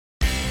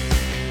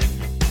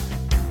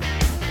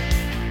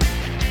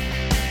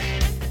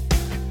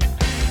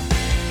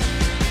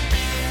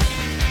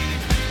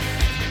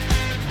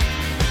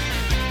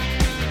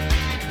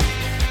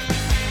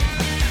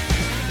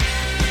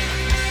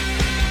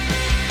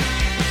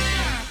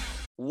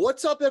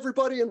What's up,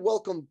 everybody, and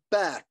welcome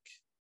back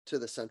to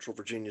the Central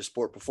Virginia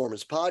Sport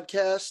Performance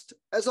Podcast.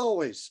 As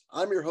always,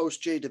 I'm your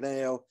host, Jay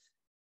DeMayo,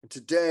 and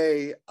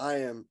today I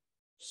am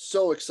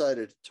so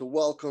excited to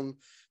welcome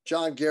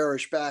John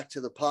Garrish back to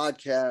the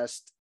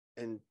podcast.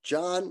 And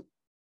John,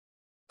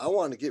 I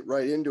want to get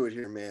right into it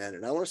here, man,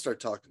 and I want to start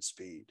talking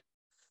speed.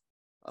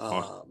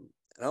 Awesome.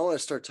 And I want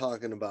to start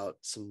talking about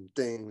some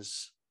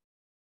things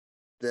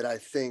that I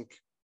think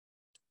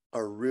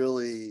are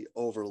really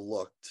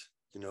overlooked.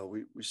 You know,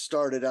 we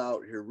started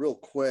out here real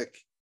quick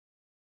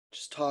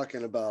just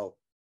talking about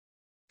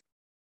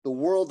the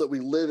world that we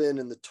live in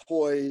and the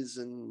toys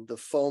and the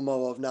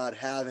FOMO of not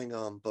having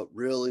them. But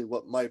really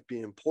what might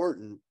be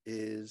important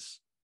is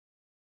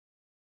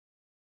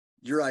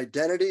your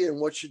identity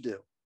and what you do.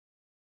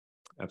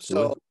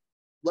 Absolutely. So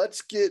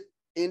let's get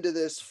into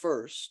this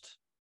first.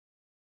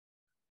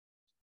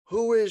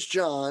 Who is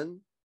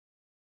John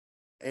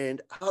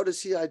and how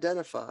does he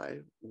identify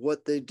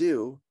what they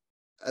do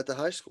at the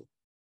high school?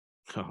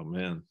 Oh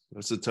man,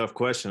 that's a tough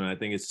question. I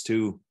think it's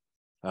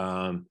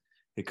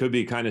it could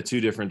be kind of two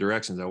different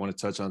directions. I want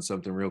to touch on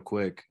something real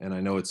quick. And I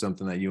know it's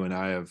something that you and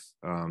I have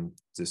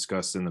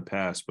discussed in the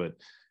past, but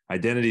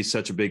identity is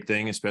such a big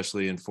thing,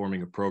 especially in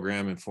forming a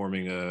program and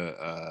forming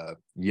a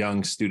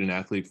young student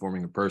athlete,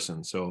 forming a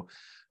person. So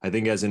I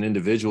think as an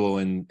individual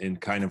in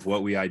kind of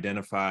what we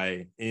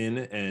identify in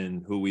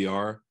and who we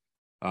are,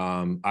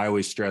 I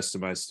always stress to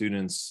my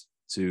students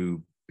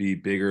to be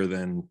bigger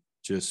than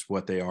just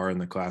what they are in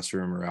the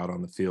classroom or out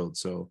on the field.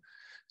 So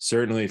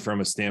certainly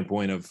from a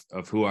standpoint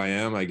of who I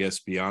am, I guess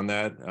beyond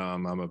that,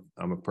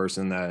 I'm a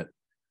person that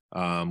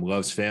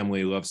loves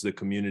family, loves the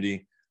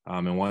community,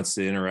 and wants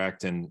to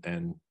interact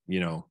and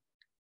you know,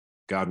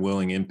 God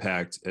willing,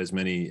 impact as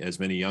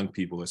many young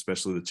people,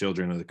 especially the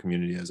children of the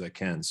community, as I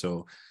can.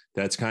 So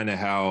that's kind of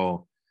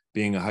how,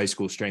 being a high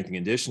school strength and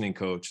conditioning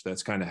coach,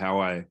 that's kind of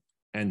how I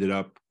ended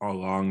up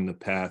along the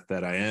path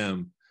that I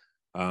am.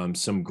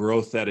 Some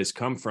growth that has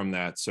come from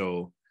that.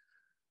 So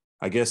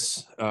I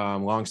guess,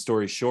 long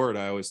story short,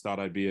 I always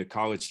thought I'd be a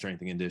college strength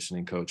and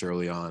conditioning coach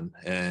early on,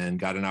 and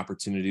got an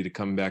opportunity to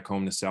come back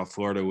home to South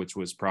Florida, which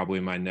was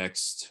probably my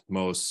next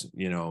most,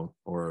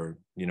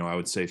 I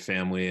would say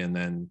family. And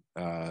then,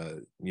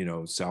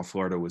 South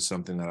Florida was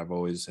something that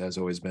has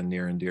always been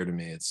near and dear to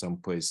me. It's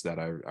someplace that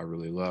I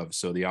really love.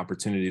 So the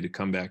opportunity to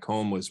come back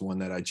home was one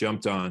that I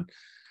jumped on,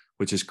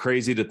 which is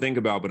crazy to think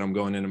about, but I'm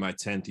going into my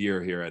 10th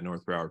year here at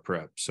North Broward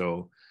Prep.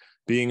 So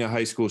being a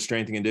high school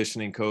strength and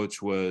conditioning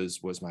coach was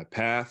my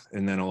path.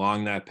 And then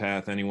along that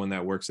path, anyone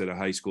that works at a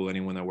high school,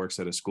 anyone that works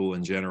at a school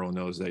in general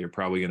knows that you're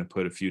probably going to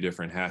put a few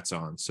different hats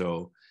on.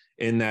 So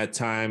in that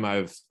time,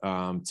 I've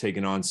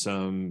taken on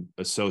some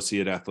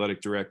associate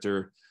athletic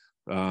director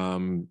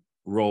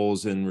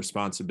roles and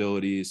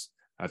responsibilities.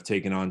 I've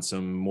taken on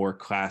some more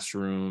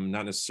classroom,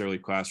 not necessarily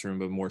classroom,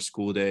 but more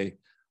school day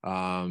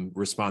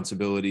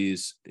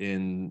responsibilities.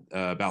 In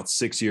about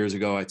 6 years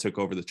ago, I took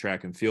over the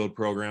track and field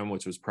program,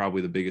 which was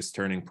probably the biggest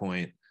turning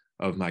point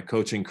of my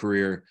coaching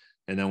career.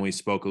 And then we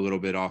spoke a little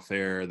bit off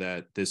air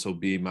that this will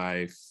be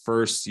my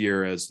first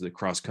year as the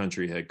cross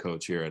country head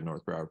coach here at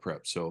North Broward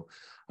Prep. So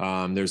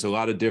there's a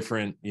lot of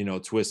different,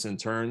 twists and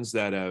turns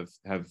that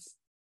have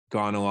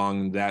gone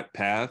along that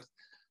path.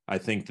 I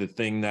think the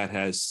thing that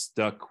has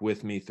stuck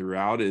with me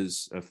throughout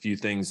is a few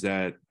things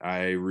that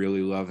I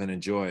really love and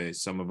enjoy.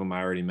 Some of them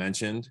I already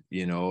mentioned.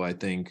 I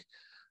think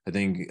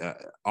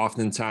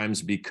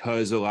oftentimes,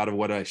 because a lot of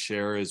what I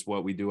share is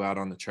what we do out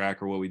on the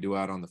track or what we do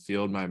out on the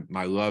field,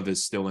 my love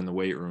is still in the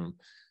weight room,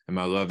 and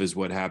my love is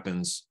what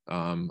happens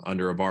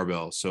under a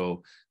barbell.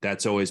 So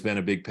that's always been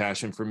a big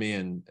passion for me,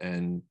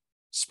 and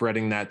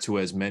spreading that to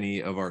as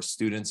many of our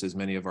students, as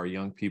many of our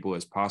young people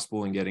as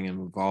possible, and getting them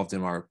involved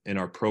in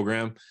our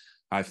program.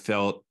 I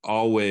felt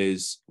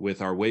always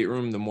with our weight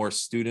room, the more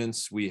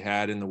students we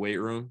had in the weight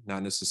room,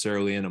 not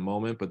necessarily in a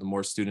moment, but the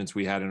more students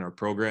we had in our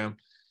program,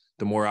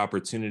 the more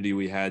opportunity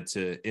we had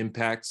to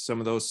impact some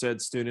of those said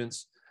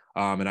students.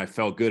 And I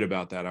felt good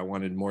about that. I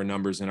wanted more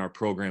numbers in our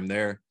program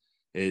there.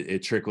 It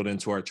trickled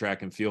into our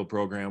track and field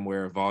program,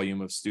 where a volume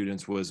of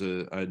students was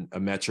a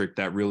metric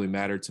that really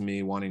mattered to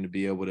me, wanting to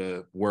be able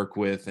to work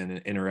with and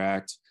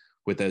interact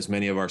with as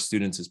many of our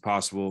students as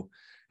possible.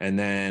 And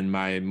then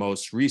my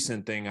most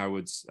recent thing,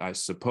 I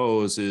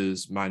suppose,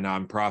 is my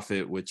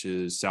nonprofit, which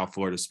is South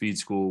Florida Speed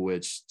School,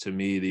 which to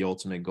me, the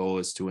ultimate goal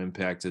is to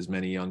impact as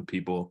many young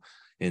people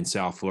in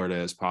South Florida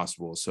as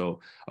possible. So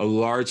a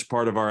large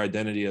part of our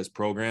identity as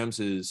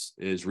programs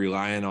is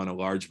relying on a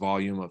large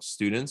volume of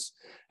students.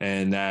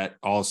 And that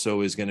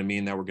also is going to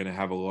mean that we're going to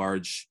have a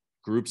large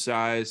group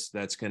size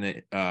that's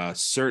going to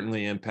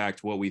certainly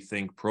impact what we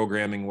think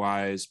programming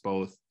wise,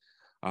 both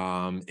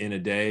in a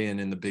day and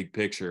in the big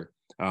picture.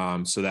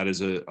 So that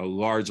is a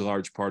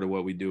large part of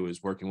what we do,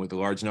 is working with a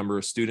large number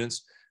of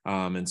students,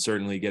 and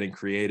certainly getting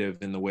creative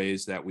in the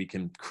ways that we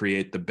can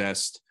create the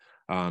best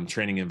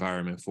training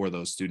environment for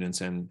those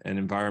students, and an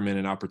environment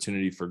and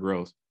opportunity for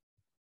growth.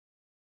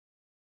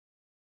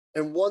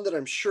 And one that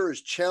I'm sure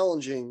is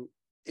challenging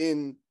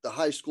in the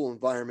high school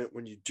environment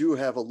when you do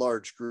have a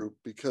large group,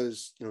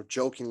 because,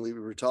 jokingly, we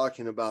were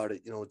talking about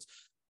it, it's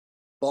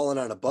balling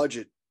on a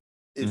budget,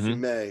 if you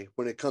may,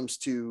 when it comes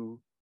to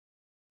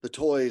the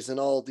toys and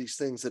all these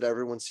things that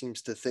everyone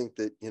seems to think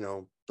that,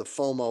 the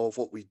FOMO of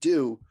what we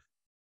do,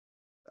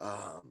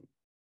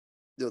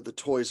 the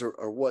toys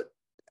are what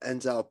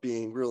ends out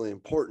being really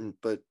important.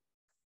 But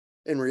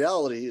in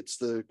reality, it's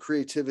the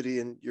creativity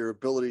and your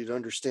ability to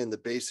understand the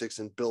basics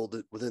and build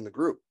it within the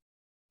group.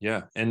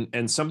 Yeah.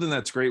 And something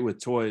that's great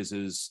with toys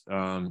is,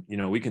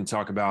 we can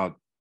talk about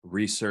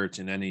research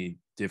in any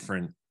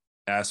different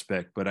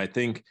aspect, but I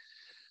think,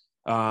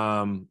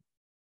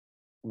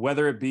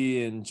 whether it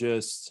be in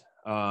just,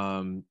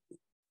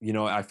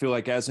 I feel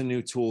like as a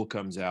new tool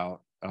comes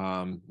out,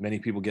 many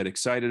people get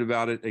excited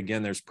about it.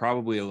 Again, there's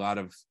probably a lot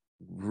of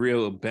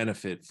real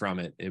benefit from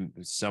it.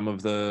 Some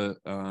of the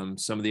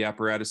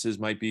apparatuses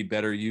might be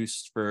better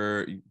used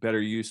for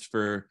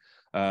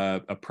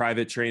a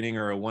private training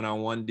or a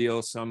one-on-one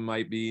deal. Some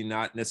might be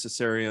not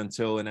necessary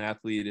until an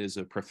athlete is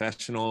a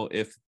professional,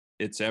 if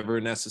it's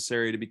ever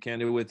necessary, to be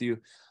candid with you.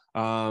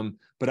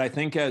 But I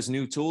think as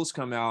new tools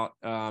come out,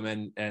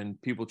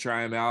 and people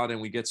try them out and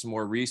we get some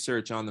more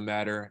research on the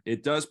matter,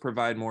 it does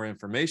provide more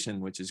information,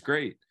 which is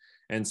great.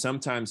 And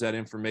sometimes that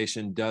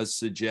information does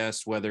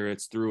suggest, whether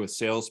it's through a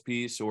sales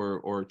piece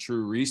or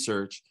true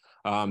research,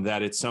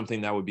 that it's something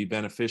that would be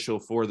beneficial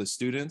for the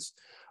students.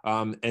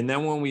 And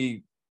then when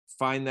we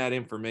find that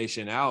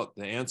information out,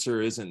 the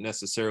answer isn't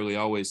necessarily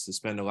always to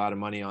spend a lot of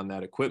money on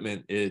that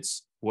equipment.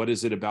 It's, what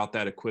is it about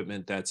that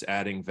equipment that's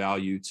adding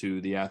value to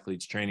the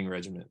athlete's training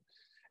regimen?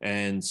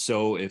 And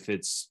so if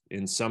it's,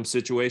 in some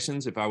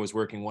situations, if I was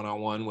working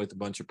one-on-one with a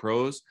bunch of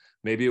pros,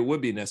 maybe it would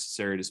be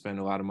necessary to spend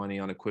a lot of money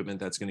on equipment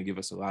that's going to give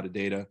us a lot of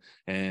data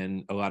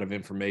and a lot of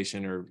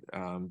information, or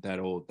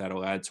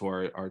that'll add to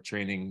our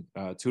training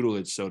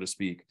tutelage, so to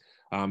speak.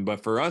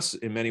 But for us,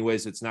 in many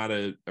ways, it's not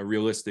a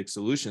realistic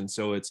solution.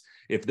 So it's,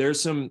 if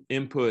there's some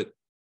input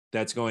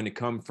that's going to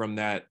come from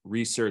that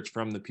research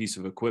from the piece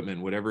of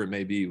equipment, whatever it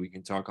may be, we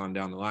can talk on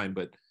down the line.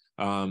 But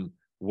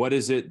what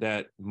is it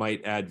that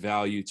might add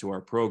value to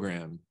our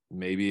program?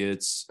 Maybe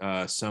it's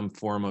some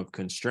form of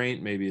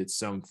constraint. Maybe it's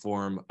some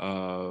form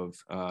of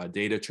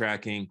data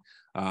tracking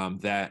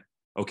that,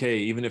 okay,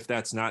 even if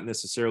that's not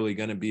necessarily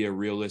going to be a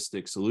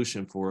realistic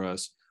solution for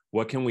us,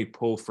 what can we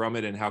pull from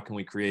it, and how can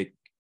we create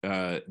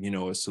a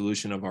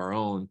solution of our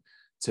own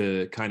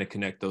to kind of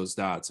connect those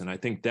dots? And I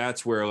think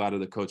that's where a lot of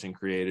the coaching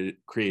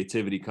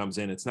creativity comes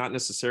in. It's not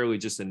necessarily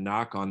just a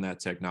knock on that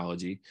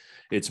technology.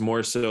 It's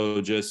more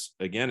so just,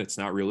 again, it's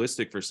not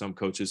realistic for some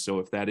coaches. So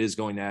if that is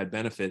going to add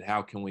benefit,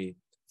 how can we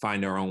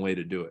find our own way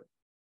to do it?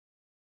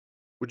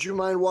 Would you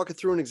mind walking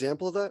through an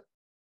example of that?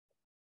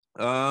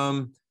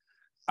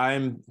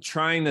 I'm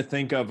trying to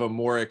think of a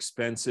more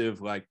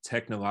expensive, like,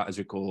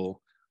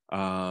 technological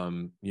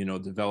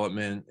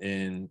development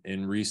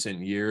in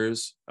recent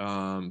years.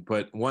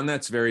 But one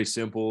that's very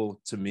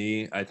simple to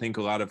me. I think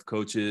a lot of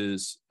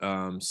coaches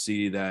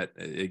see that,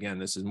 again,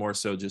 this is more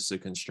so just a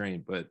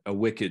constraint, but a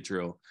wicket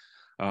drill.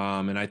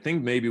 And I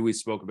think maybe we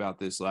spoke about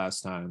this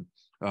last time.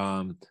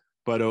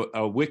 But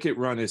a wicket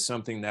run is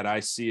something that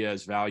I see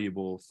as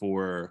valuable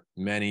for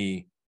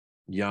many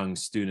young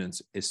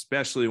students,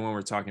 especially when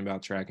we're talking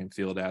about track and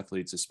field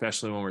athletes,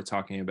 especially when we're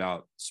talking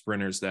about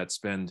sprinters that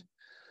spend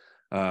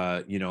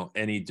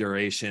any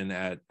duration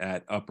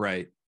at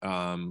upright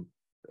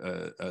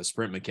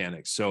sprint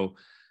mechanics. So,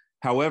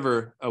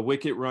 however, a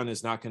wicket run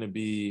is not going to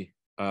be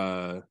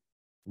a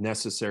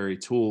necessary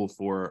tool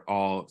for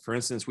all. For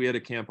instance, we had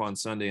a camp on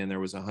Sunday and there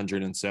was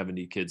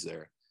 170 kids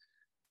there,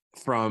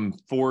 from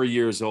 4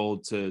 years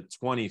old to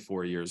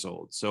 24 years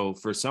old. So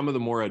for some of the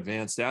more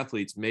advanced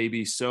athletes,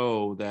 maybe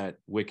so that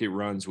wicket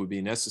runs would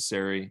be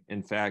necessary.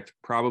 In fact,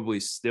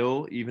 probably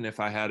still, even if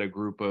I had a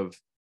group of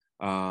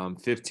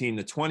 15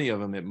 to 20 of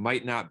them, it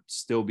might not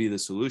still be the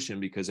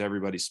solution, because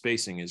everybody's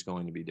spacing is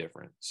going to be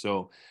different.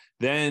 So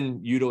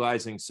then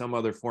utilizing some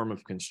other form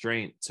of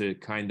constraint to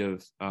kind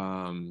of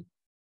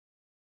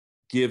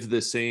give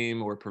the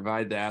same, or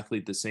provide the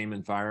athlete the same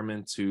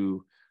environment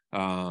to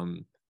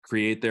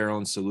create their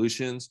own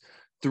solutions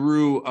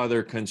through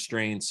other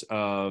constraints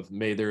of,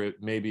 maybe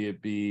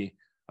it be,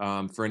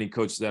 for any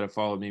coaches that have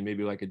followed me,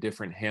 maybe like a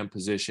different hand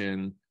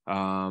position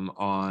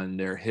on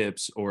their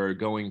hips, or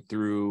going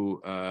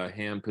through a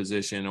hand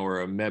position,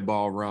 or a med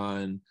ball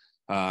run,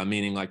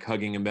 meaning like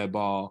hugging a med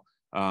ball.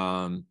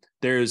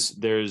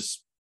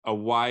 There's a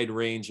wide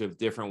range of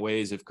different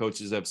ways. If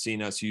coaches have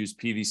seen us use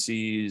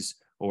PVCs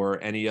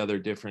or any other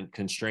different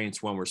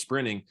constraints when we're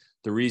sprinting,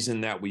 the reason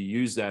that we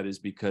use that is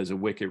because a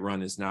wicket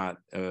run is not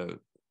a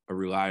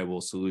reliable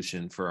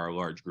solution for our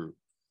large group.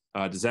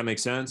 Does that make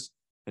sense?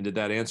 And did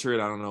that answer it?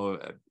 I don't know.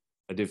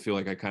 I did feel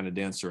like I kind of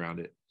danced around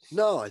it.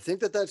 No, I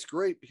think that that's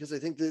great, because I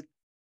think that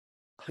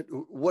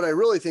what I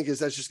really think is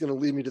that's just going to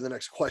lead me to the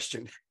next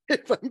question,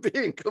 if I'm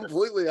being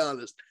completely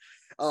honest.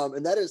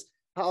 And that is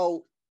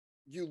how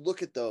you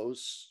look at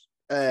those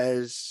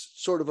as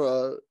sort of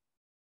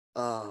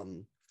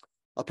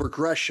a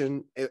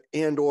progression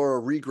and or a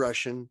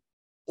regression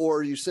or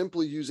are you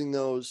simply using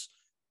those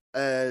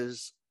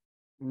as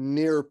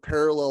near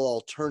parallel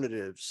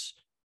alternatives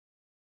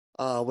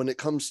when it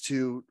comes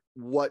to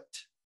what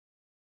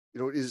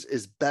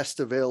is best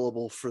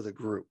available for the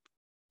group?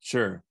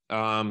 Sure.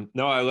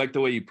 No, I like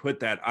the way you put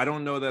that. I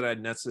don't know that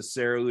I'd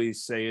necessarily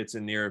say it's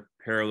a near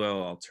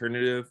parallel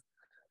alternative,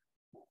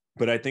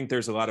 but I think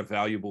there's a lot of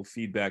valuable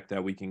feedback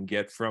that we can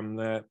get from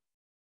that.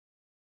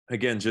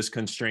 Again, just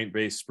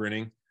constraint-based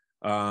sprinting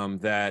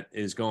that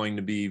is going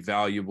to be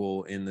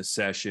valuable in the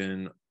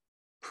session.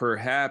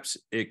 Perhaps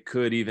it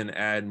could even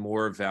add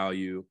more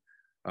value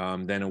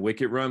than a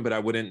wicket run, but I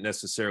wouldn't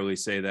necessarily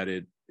say that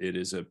it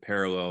is a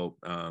parallel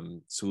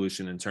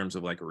solution in terms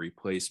of like a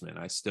replacement.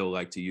 I still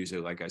like to use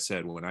it, like I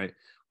said, when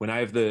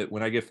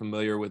I get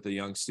familiar with a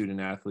young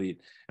student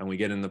athlete and we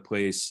get in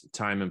the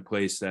time and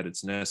place that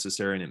it's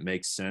necessary and it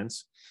makes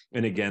sense.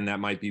 And again, that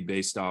might be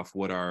based off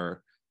what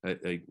our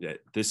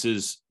this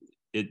is.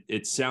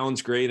 It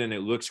sounds great and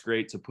it looks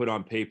great to put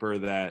on paper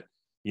that,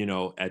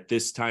 at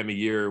this time of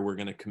year, we're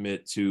going to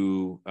commit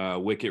to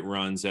wicket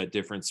runs at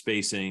different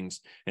spacings,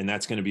 and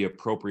that's going to be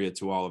appropriate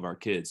to all of our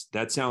kids.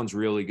 That sounds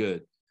really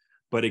good.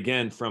 But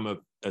again, from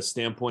a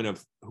standpoint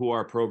of who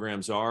our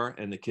programs are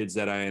and the kids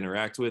that I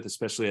interact with,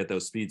 especially at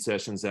those speed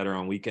sessions that are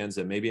on weekends,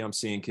 that maybe I'm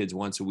seeing kids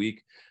once a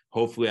week.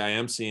 Hopefully I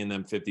am seeing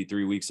them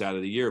 53 weeks out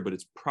of the year, but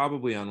it's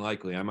probably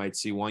unlikely. I might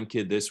see one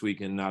kid this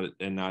week and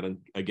not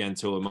again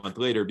till a month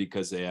later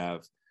because they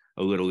have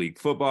a little league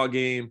football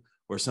game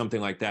or something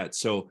like that.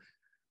 So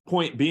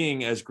point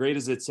being, as great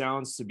as it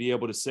sounds to be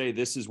able to say,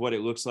 this is what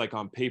it looks like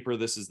on paper,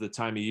 this is the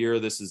time of year,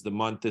 this is the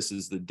month, this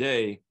is the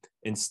day.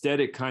 Instead,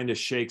 it kind of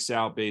shakes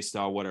out based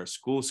on what our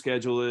school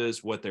schedule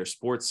is, what their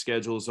sports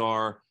schedules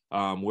are,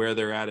 where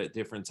they're at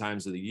different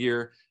times of the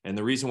year. And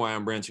the reason why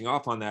I'm branching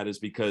off on that is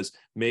because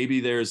maybe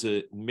there's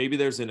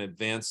an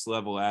advanced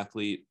level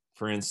athlete,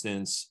 for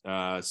instance,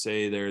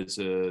 say there's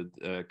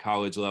a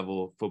college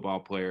level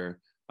football player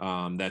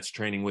that's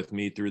training with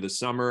me through the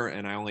summer,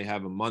 and I only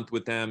have a month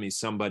with them. He's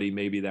somebody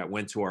maybe that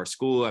went to our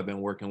school. I've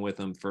been working with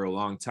him for a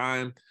long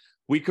time.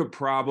 We could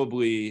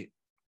probably,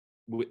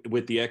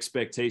 with the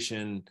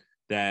expectation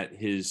that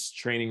his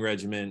training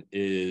regimen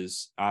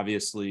is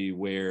obviously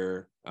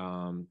where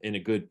in a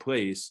good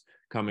place,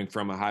 coming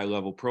from a high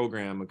level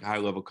program, a high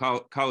level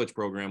college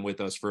program with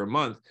us for a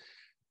month,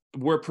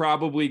 we're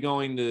probably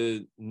going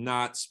to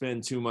not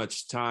spend too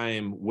much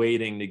time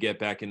waiting to get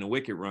back into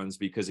wicket runs,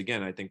 because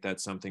again, I think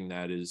that's something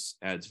that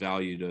adds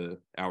value to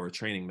our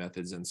training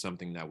methods and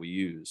something that we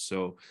use.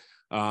 So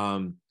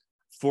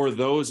for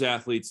those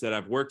athletes that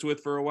I've worked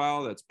with for a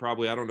while, that's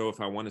probably, I don't know if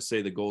I want to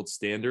say the gold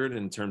standard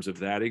in terms of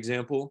that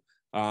example,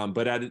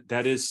 but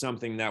that is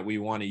something that we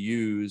want to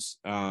use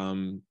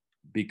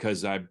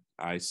because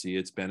I see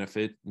its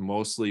benefit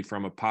mostly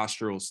from a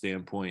postural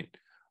standpoint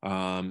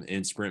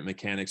in sprint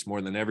mechanics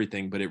more than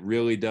everything, but it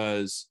really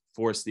does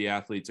force the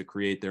athlete to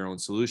create their own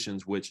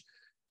solutions, which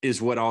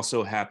is what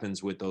also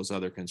happens with those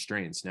other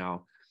constraints.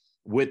 Now,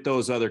 with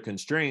those other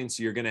constraints,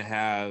 you're going to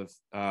have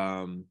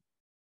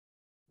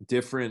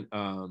different,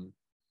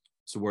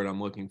 it's the word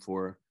I'm looking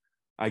for,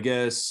 I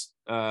guess,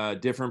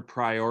 different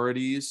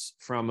priorities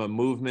from a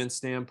movement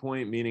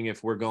standpoint, meaning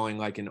if we're going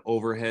like an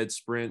overhead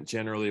sprint,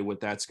 generally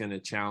what that's going to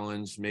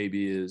challenge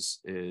maybe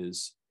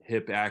is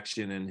hip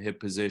action and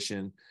hip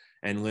position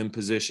and limb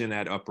position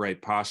at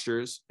upright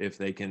postures, if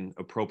they can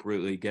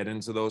appropriately get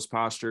into those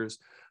postures,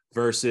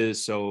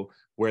 versus so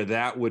where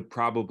that would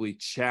probably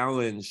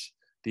challenge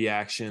the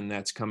action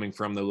that's coming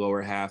from the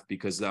lower half,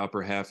 because the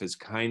upper half is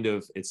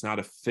it's not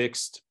a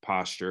fixed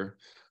posture,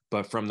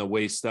 but from the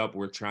waist up,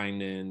 we're trying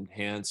to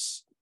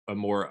enhance a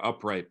more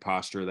upright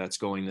posture that's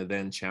going to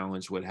then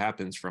challenge what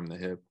happens from the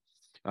hip,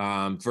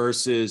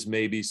 versus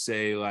maybe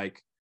say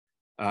like,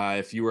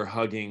 if you were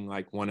hugging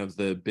like one of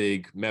the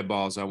big med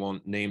balls, I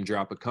won't name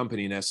drop a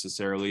company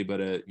necessarily, but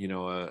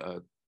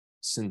a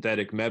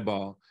synthetic med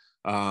ball,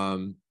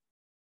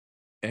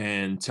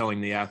 and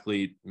telling the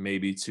athlete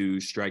maybe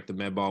to strike the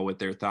med ball with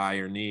their thigh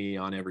or knee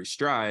on every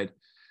stride,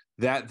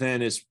 that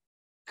then is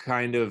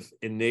kind of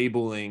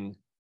enabling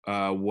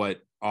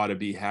what ought to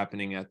be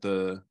happening at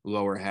the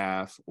lower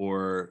half,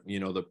 or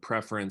the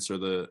preference or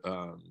the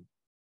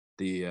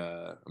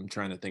I'm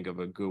trying to think of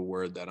a good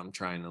word that I'm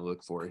trying to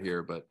look for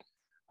here, but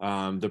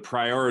the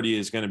priority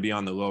is going to be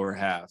on the lower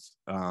half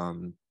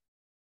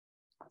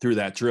through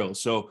that drill.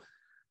 So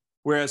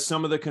whereas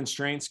some of the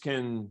constraints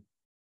can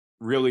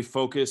really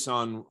focus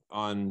on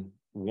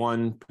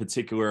one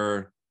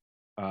particular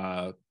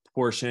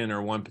portion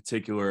or one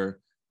particular,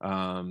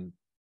 I'm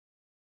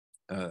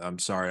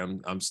sorry,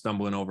 I'm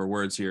stumbling over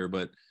words here,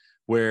 but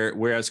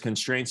whereas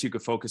constraints, you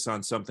could focus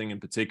on something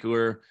in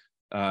particular,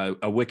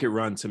 a wicket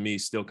run to me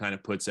still kind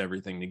of puts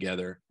everything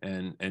together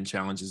and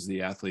challenges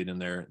the athlete in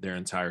their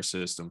entire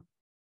system.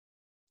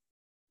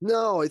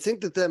 No, I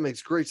think that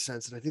makes great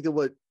sense. And I think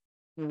that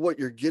what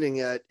you're getting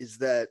at is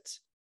that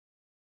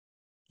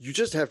you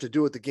just have to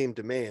do what the game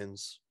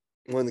demands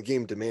when the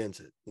game demands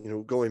it.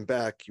 Going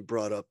back, you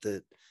brought up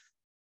that,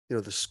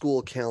 the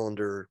school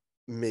calendar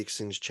makes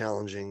things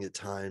challenging at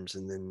times.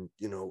 And then,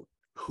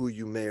 who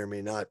you may or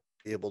may not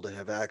able to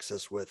have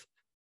access with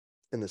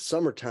in the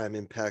summertime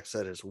impacts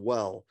that as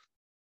well.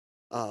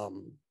 But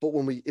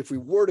if we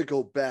were to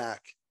go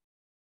back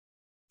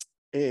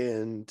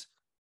and,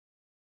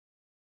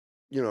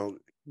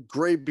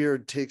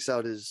 Graybeard takes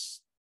out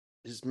his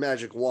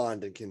magic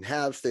wand and can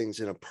have things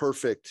in a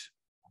perfect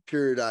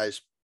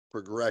periodized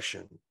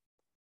progression.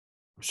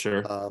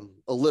 Sure.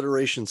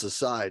 Alliterations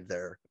aside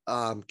there.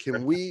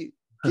 Can we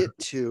get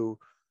to,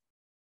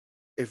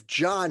 if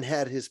John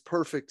had his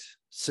perfect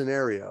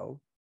scenario,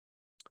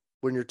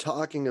 when you're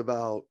talking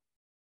about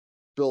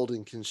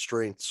building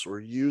constraints or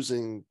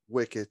using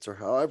wickets or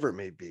however it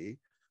may be,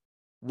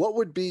 what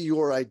would be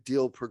your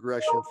ideal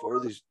progression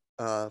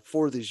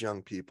for these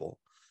young people?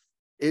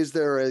 Is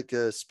there like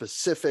a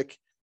specific,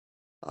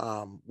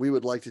 we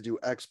would like to do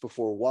X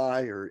before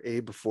Y or A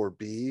before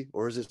B,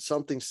 or is it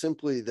something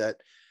simply that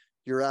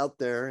you're out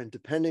there and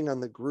depending on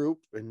the group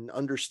and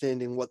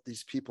understanding what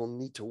these people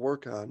need to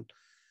work on,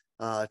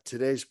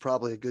 today's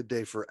probably a good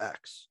day for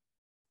X?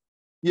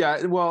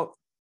 Yeah, well,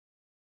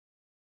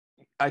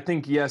 I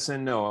think yes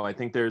and no. I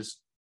think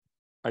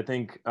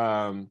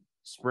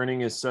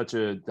sprinting is such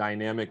a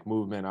dynamic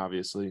movement,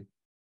 obviously,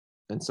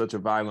 and such a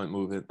violent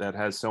movement that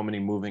has so many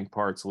moving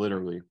parts,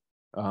 literally.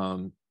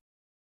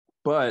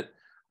 But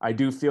I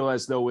do feel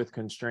as though with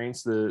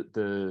constraints,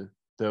 the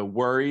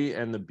worry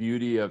and the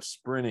beauty of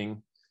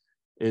sprinting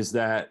is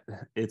that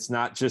it's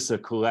not just a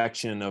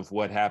collection of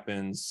what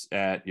happens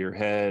at your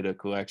head, a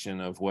collection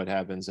of what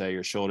happens at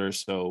your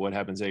shoulders. So what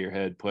happens at your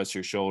head plus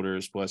your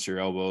shoulders, plus your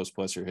elbows,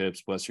 plus your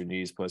hips, plus your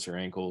knees, plus your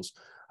ankles.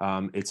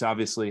 It's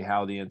obviously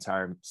how the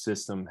entire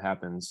system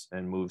happens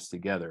and moves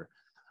together.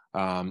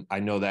 I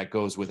know that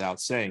goes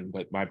without saying,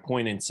 but my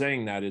point in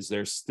saying that is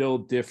there's still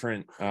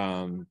different,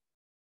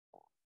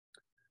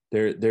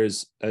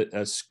 there's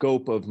a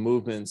scope of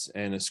movements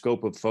and a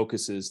scope of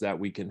focuses that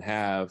we can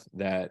have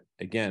that,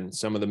 again,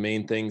 some of the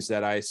main things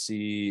that I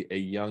see a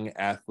young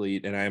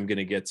athlete, and I am going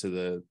to get to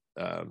the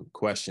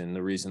question,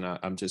 the reason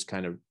I'm just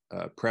kind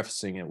of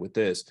prefacing it with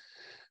this,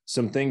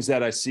 some things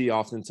that I see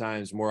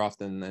oftentimes, more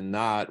often than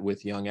not,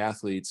 with young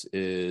athletes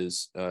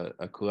is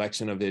a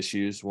collection of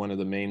issues. One of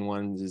the main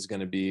ones is going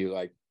to be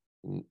like,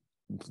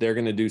 they're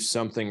going to do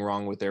something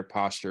wrong with their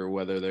posture,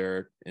 whether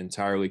they're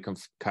entirely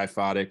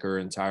kyphotic or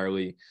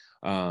entirely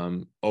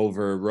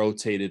over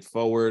rotated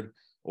forward,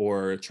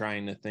 or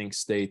trying to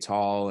stay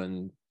tall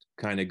and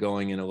kind of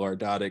going in a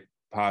lordotic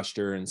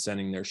posture and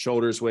sending their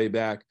shoulders way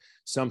back.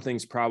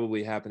 Something's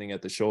probably happening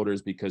at the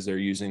shoulders because they're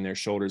using their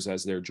shoulders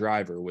as their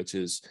driver, which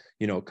is,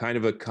 kind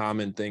of a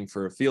common thing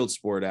for a field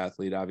sport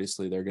athlete.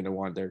 Obviously, they're going to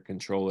want their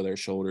control of their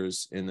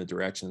shoulders in the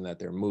direction that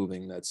they're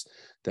moving.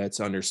 That's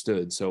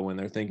understood. So when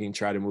they're thinking,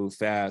 try to move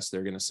fast,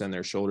 they're going to send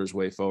their shoulders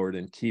way forward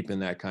and keep in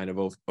that kind of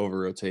over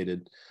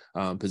rotated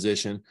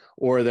position.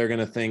 Or they're going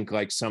to think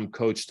like some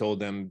coach told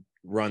them,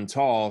 run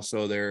tall,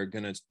 so they're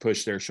going to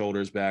push their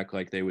shoulders back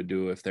like they would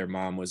do if their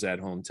mom was at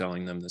home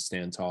telling them to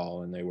stand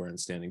tall and they weren't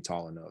standing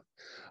tall enough.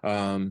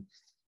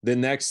 The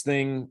next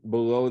thing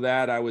below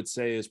that, I would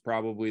say, is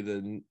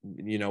probably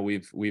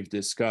we've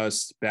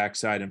discussed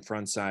backside and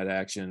front side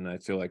action. I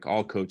feel like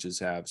all coaches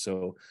have.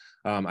 So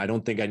I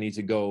don't think I need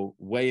to go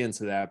way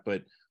into that,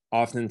 but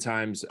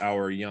oftentimes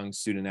our young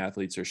student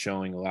athletes are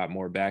showing a lot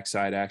more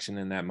backside action,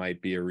 and that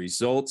might be a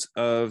result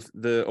of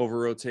the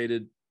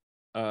over-rotated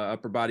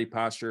upper body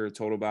posture,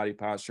 total body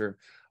posture,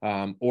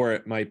 or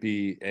it might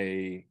be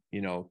a,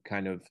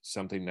 kind of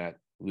something that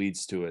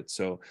leads to it.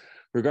 So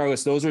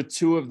regardless, those are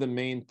two of the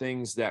main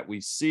things that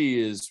we see,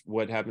 is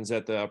what happens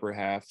at the upper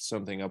half,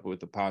 something up with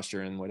the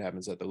posture, and what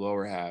happens at the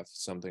lower half,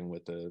 something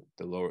with the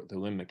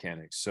limb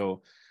mechanics.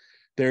 So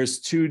there's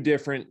two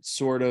different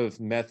sort of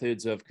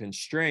methods of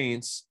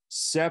constraints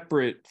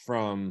separate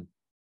from,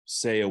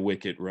 say, a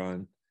wicket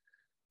run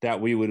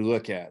that we would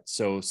look at.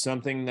 So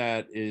something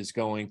that is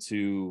going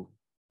to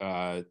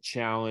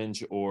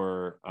challenge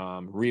or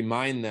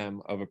remind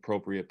them of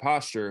appropriate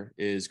posture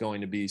is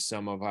going to be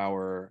some of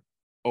our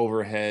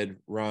overhead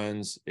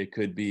runs. It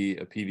could be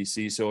a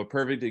PVC. So a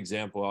perfect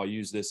example, I'll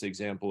use this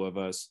example of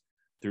us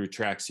through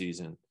track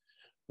season.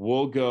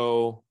 We'll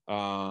go,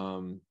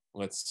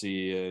 let's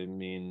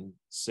see,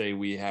 say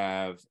we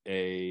have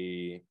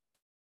a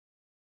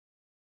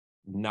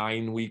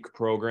 9-week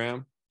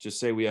program. Just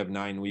say we have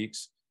 9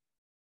 weeks.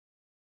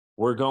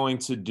 We're going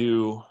to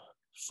do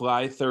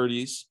fly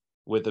 30s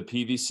with a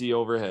PVC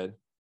overhead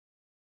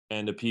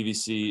and a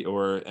PVC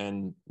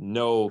and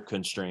no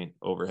constraint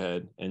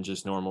overhead and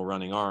just normal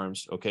running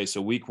arms. Okay,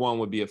 so week 1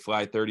 would be a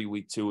fly 30,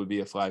 week 2 would be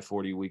a fly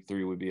 40, week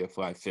 3 would be a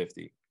fly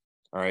 50.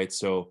 All right,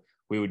 so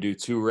we would do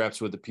 2 reps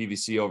with the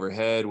PVC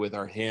overhead with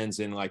our hands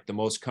in like the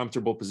most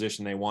comfortable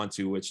position they want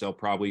to, which they'll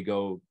probably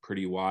go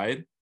pretty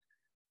wide.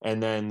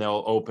 And then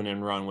they'll open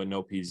and run with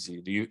no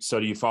PVC.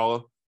 Do you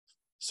follow?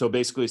 So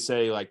basically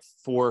say like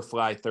 4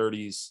 fly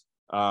 30s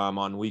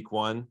on week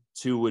 1,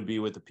 2 would be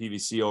with the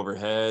PVC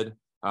overhead,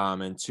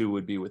 and 2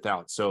 would be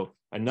without. So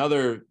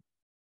another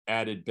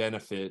added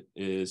benefit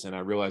is, and I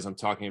realize I'm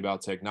talking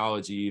about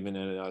technology, even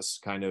in us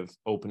kind of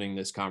opening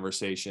this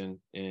conversation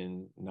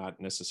in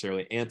not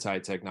necessarily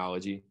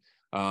anti-technology,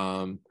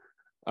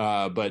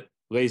 But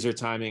laser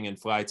timing and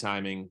fly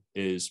timing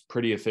is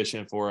pretty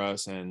efficient for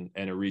us, and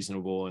a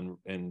reasonable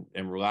and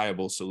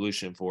reliable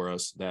solution for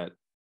us that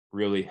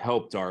really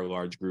helped our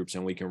large groups,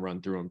 and we can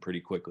run through them pretty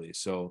quickly.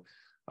 So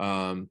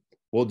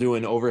we'll do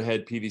an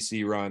overhead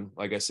PVC run.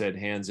 Like I said,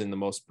 hands in the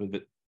most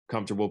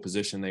comfortable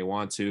position they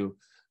want to.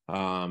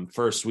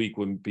 First week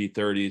would be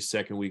 30s,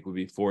 second week would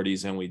be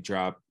 40s, and we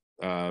drop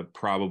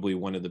probably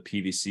one of the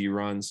PVC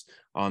runs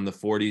on the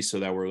 40s so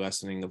that we're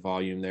lessening the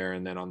volume there.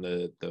 And then on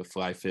the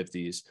fly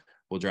 50s,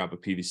 we'll drop a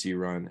PVC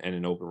run and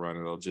an open run.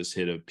 It'll just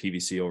hit a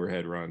PVC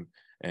overhead run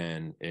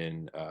and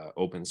an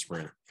open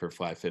sprint for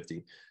fly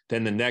 50.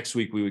 Then the next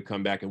week we would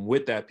come back, and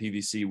with that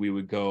PVC, we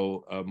would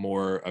go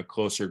a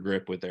closer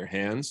grip with their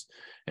hands.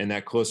 And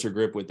that closer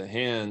grip with the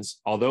hands,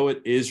 although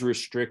it is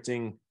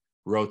restricting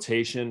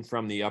rotation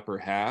from the upper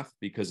half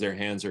because their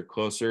hands are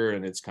closer,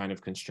 and it's kind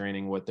of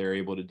constraining what they're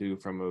able to do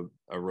from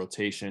a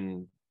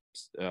rotation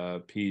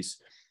piece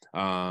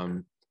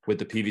with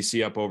the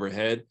PVC up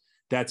overhead,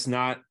 that's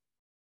not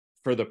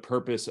for the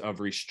purpose of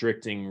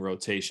restricting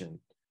rotation.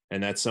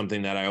 And that's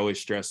something that I always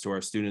stress to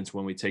our students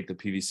when we take the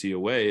PVC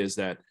away, is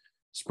that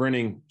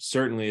sprinting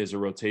certainly is a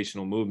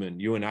rotational movement.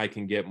 You and I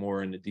can get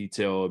more into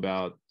detail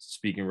about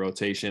speaking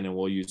rotation, and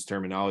we'll use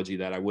terminology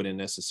that I wouldn't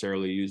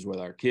necessarily use with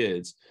our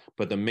kids.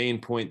 But the main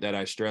point that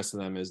I stress to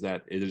them is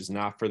that it is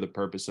not for the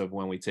purpose of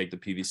when we take the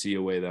PVC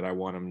away that I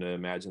want them to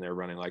imagine they're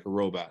running like a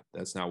robot.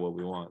 That's not what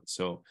we want.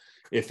 So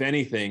if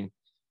anything,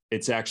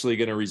 it's actually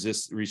going to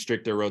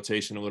restrict their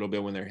rotation a little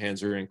bit when their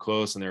hands are in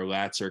close and their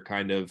lats are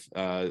kind of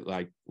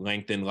like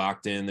lengthened,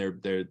 locked in.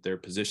 Their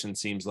position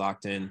seems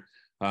locked in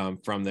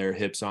from their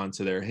hips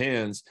onto their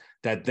hands.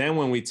 That then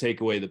when we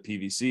take away the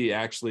PVC,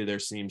 actually there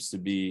seems to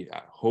be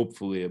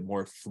hopefully a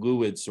more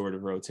fluid sort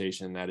of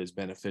rotation that is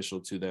beneficial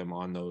to them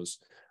on those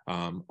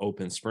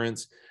open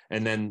sprints.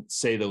 And then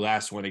say the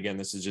last one, again,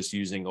 this is just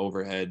using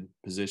overhead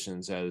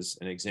positions as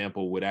an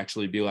example, would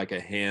actually be like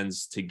a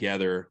hands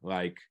together,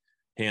 like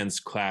hands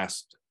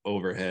clasped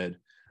overhead.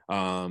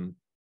 And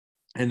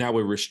that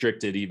would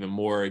restrict it even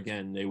more.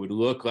 Again, they would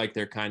look like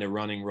they're kind of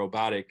running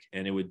robotic,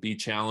 and it would be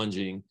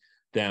challenging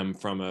them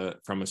from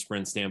a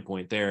sprint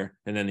standpoint there.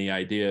 And then the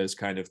idea is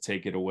kind of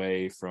take it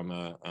away from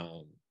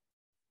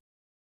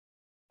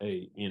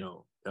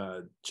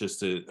just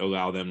to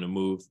allow them to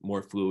move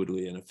more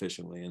fluidly and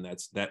efficiently. And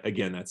that's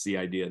the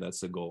idea. That's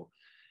the goal.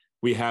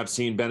 We have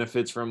seen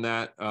benefits from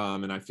that.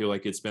 And I feel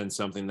like it's been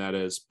something that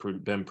has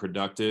been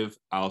productive.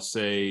 I'll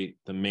say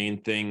the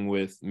main thing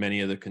with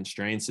many of the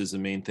constraints is the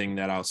main thing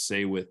that I'll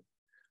say with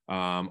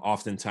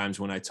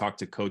oftentimes when I talk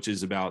to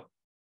coaches about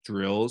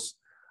drills.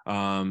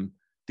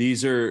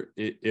 These are,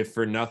 if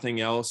for nothing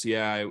else,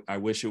 I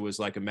wish it was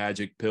like a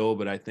magic pill,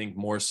 but I think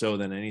more so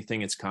than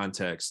anything, it's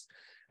context.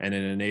 And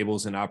it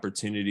enables an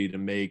opportunity to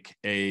make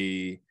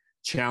a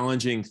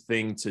challenging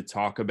thing to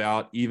talk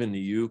about, even to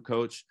you,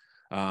 coach.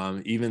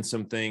 Even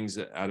some things,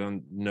 I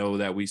don't know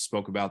that we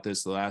spoke about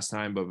this the last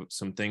time, but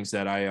some things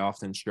that I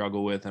often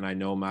struggle with, and I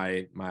know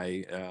my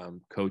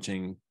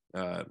coaching,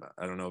 I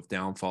don't know if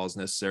downfalls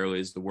necessarily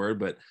is the word,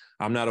 but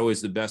I'm not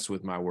always the best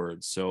with my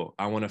words. So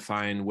I want to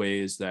find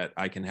ways that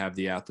I can have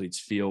the athletes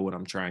feel what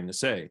I'm trying to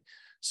say.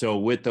 So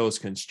with those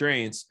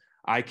constraints,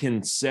 I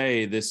can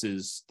say this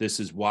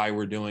is why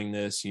we're doing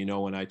this.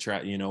 When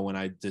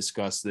I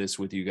discussed this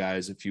with you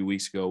guys a few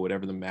weeks ago,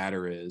 whatever the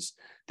matter is,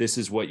 this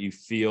is what you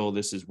feel.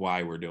 This is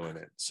why we're doing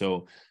it.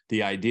 So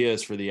the idea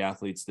is for the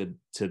athletes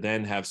to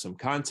then have some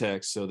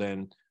context. So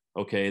then,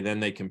 okay, then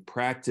they can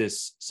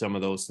practice some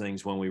of those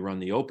things when we run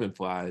the open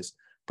flies.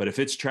 But if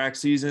it's track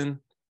season,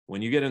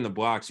 when you get in the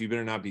blocks, you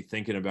better not be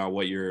thinking about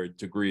what your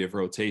degree of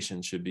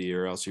rotation should be,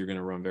 or else you're going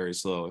to run very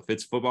slow. If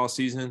it's football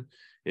season,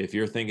 if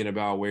you're thinking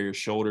about where your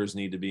shoulders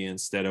need to be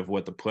instead of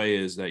what the play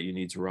is that you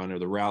need to run or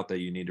the route that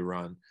you need to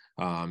run,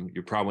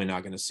 you're probably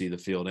not going to see the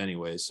field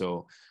anyway.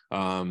 So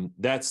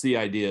that's the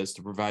idea, is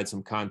to provide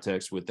some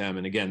context with them.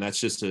 And again,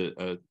 that's just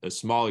a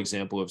small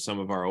example of some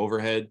of our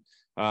overhead,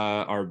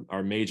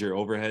 our major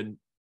overhead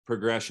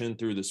progression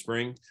through the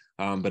spring.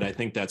 But I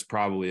think that's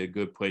probably a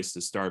good place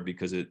to start,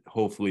 because it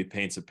hopefully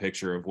paints a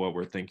picture of what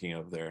we're thinking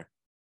of there.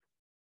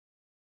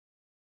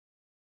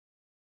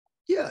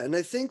 Yeah. And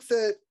I think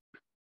that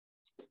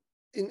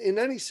in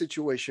any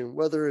situation,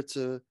 whether it's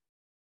a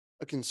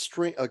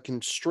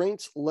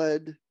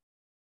constraints-led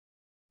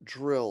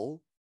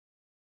drill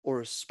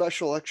or a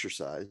special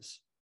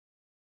exercise,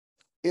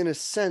 in a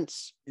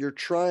sense, you're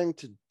trying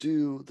to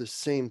do the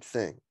same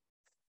thing.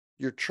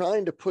 You're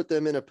trying to put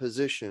them in a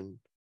position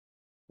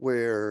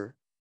where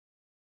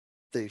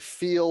they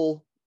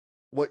feel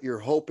what you're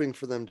hoping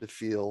for them to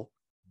feel,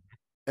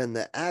 and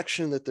the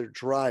action that they're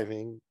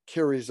driving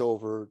carries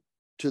over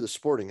to the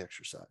sporting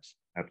exercise.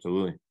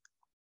 Absolutely.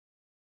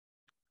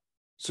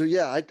 So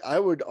yeah, I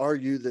would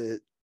argue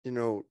that,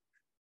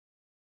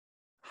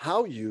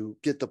 how you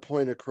get the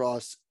point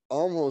across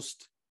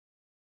almost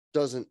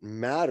doesn't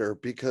matter,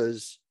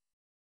 because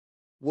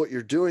what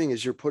you're doing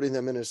is you're putting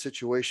them in a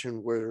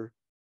situation where,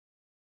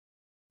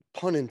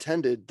 pun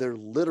intended, they're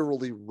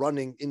literally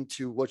running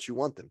into what you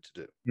want them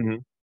to do. Mm-hmm.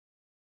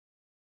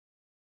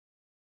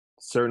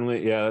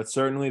 Certainly, yeah, that's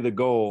certainly the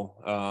goal.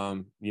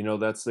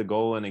 That's the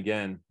goal. And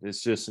again,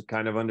 it's just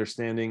kind of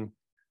understanding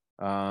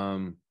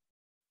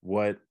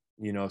what,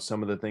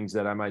 some of the things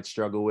that I might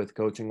struggle with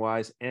coaching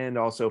wise, and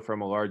also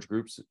from a large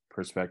group's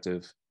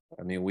perspective.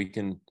 I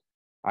mean,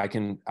 I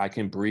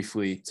can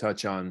briefly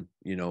touch on,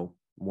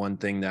 one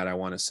thing that I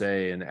want to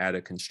say and add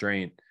a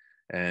constraint,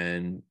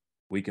 and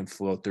we can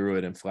flow through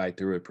it and fly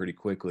through it pretty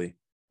quickly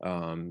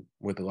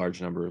with a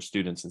large number of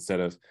students, instead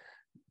of,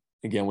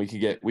 again, we could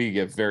get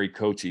very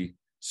coachy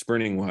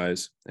sprinting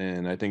wise.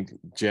 And I think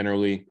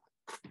generally,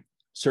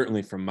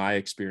 certainly from my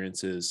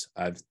experiences,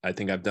 I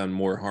think I've done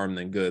more harm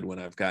than good when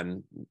I've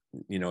gotten,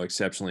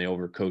 exceptionally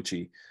over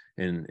coachy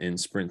in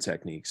sprint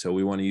technique. So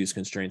we want to use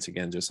constraints,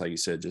 again, just like you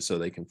said, just so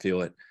they can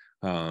feel it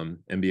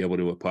and be able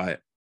to apply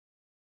it.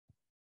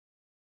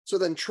 So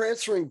then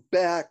transferring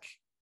back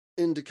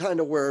into kind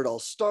of where it all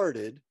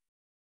started,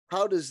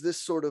 how does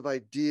this sort of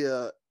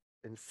idea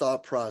and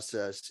thought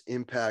process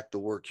impact the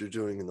work you're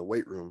doing in the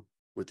weight room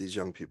with these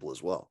young people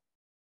as well?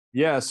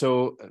 Yeah,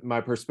 so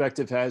my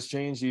perspective has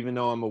changed, even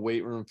though I'm a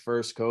weight room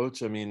first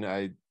coach. I mean,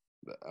 I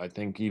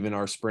think even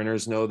our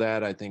sprinters know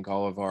that. I think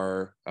all of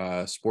our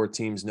sport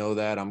teams know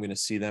that. I'm going to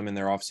see them in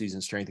their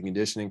off-season strength and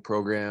conditioning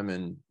program,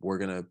 and we're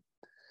going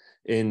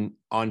to,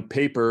 on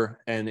paper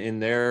and in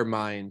their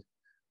mind,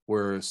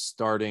 we're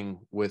starting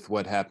with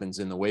what happens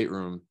in the weight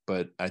room.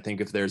 But I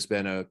think if there's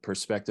been a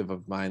perspective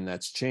of mine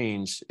that's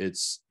changed,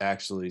 it's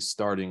actually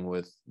starting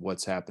with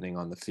what's happening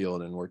on the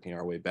field and working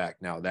our way back.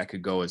 Now, that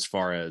could go as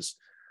far as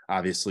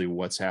obviously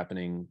what's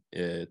happening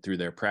through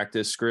their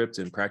practice script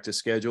and practice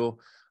schedule.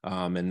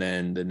 And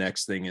then the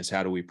next thing is,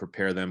 how do we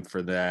prepare them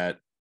for that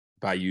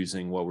by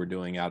using what we're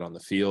doing out on the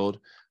field?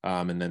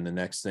 And then the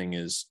next thing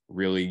is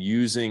really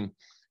using.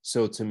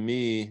 So to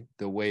me,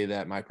 the way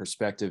that my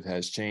perspective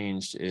has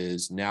changed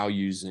is now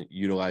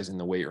utilizing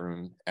the weight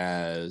room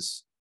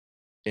as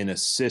an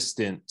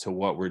assistant to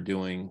what we're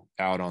doing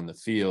out on the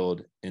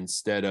field,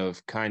 instead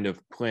of kind of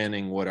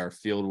planning what our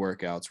field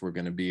workouts were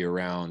going to be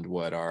around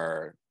what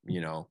our,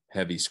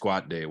 heavy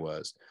squat day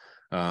was.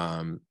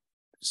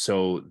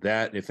 So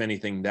that, if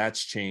anything,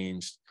 that's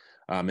changed.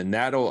 And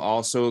that'll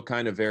also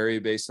kind of vary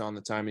based on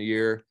the time of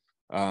year.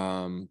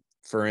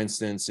 For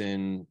instance,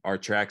 in our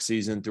track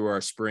season through our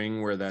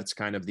spring, where that's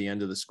kind of the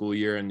end of the school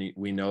year, and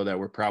we know that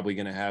we're probably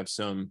going to have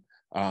some,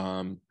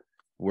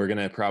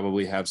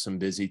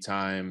 busy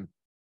time.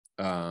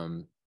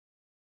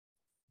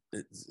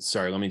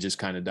 Sorry, let me just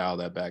kind of dial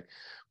that back.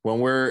 When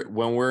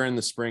we're in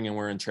the spring and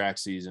we're in track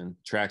season,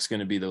 track's going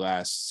to be the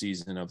last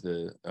season of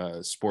the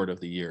sport of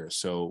the year.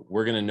 So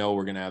we're going to know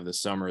we're going to have the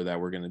summer that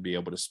we're going to be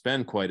able to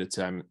spend quite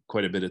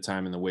a bit of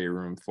time in the weight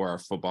room for our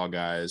football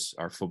guys,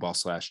 our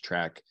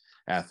football/track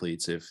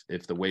athletes.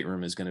 If the weight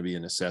room is going to be a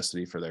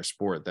necessity for their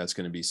sport, that's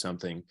going to be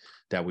something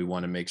that we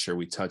want to make sure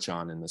we touch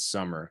on in the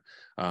summer.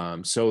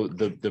 So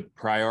the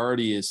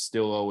priority is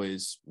still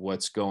always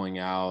what's going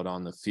out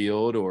on the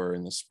field, or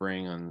in the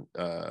spring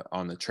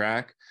on the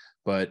track.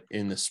 But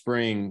in the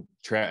spring,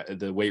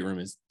 the weight room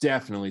is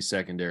definitely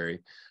secondary.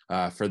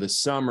 For the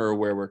summer,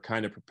 where we're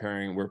kind of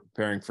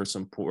preparing for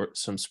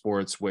some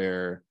sports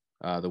where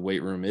the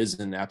weight room is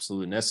an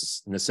absolute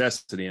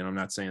necessity. And I'm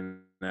not saying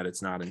that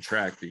it's not in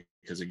track,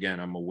 because again,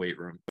 I'm a weight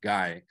room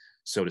guy,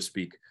 so to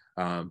speak.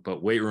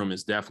 But weight room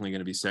is definitely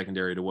going to be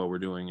secondary to what we're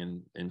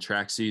doing in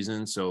track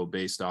season. So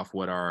based off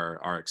what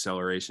our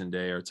acceleration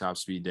day, our top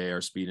speed day,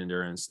 our speed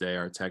endurance day,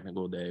 our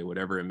technical day,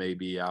 whatever it may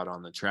be out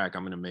on the track,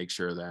 I'm going to make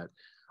sure that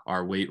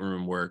our weight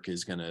room work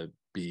is going to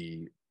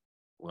be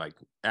like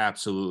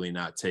absolutely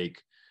not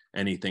take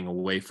anything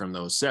away from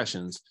those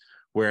sessions.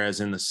 Whereas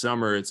in the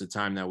summer, it's a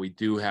time that we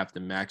do have to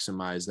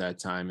maximize that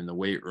time in the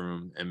weight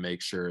room and make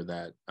sure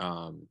that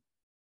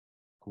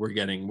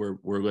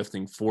we're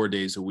lifting 4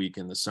 days a week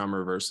in the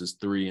summer versus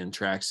 3 in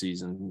track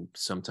season.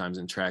 Sometimes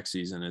in track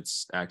season,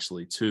 it's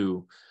actually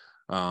 2.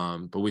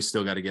 But we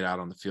still got to get out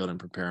on the field and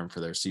prepare them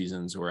for their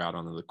seasons. We're out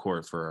onto the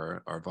court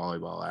for our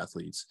volleyball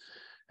athletes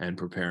and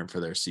preparing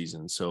for their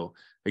season. So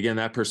again,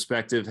 that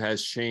perspective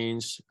has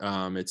changed.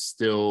 It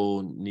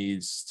still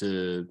needs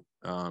to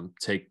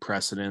take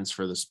precedence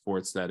for the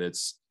sports that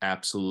it's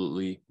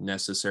absolutely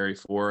necessary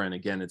for. And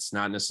again, it's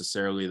not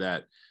necessarily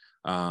that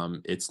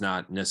it's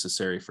not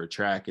necessary for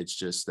track. It's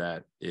just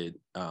that it,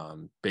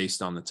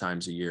 based on the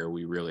times of year,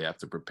 we really have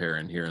to prepare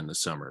in here in the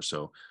summer.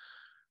 So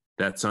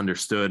that's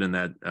understood. And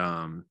that,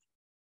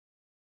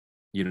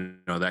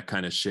 that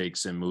kind of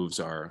shakes and moves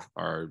our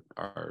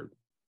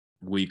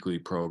weekly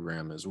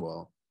program as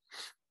well.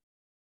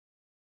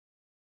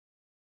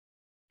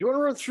 You want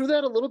to run through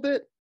that a little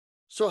bit?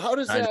 So how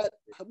does that,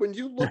 when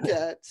you look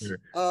at,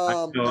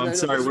 I'm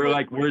sorry,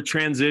 we're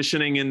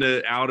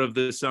transitioning out of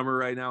the summer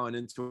right now and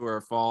into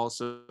our fall.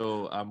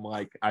 So I'm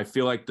like, I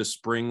feel like the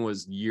spring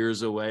was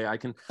years away. I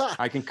can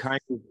kind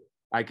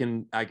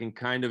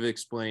of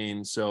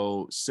explain.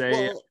 So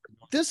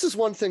this is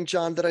one thing,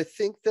 John, that I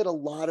think that a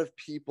lot of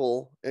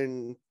people,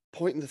 and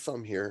pointing the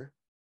thumb here,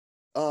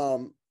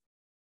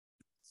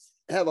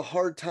 have a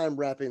hard time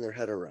wrapping their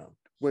head around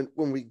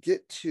when we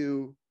get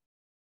to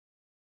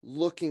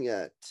looking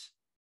at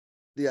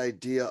the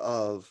idea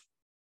of,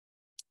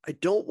 I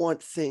don't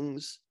want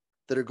things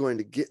that are going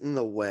to get in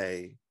the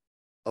way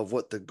of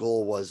what the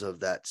goal was of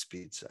that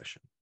speed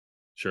session.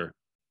 Sure.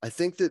 I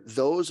think that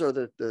those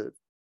are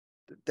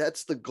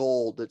that's the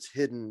goal that's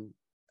hidden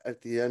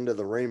at the end of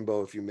the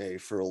rainbow, if you may,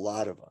 for a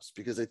lot of us,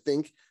 because I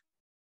think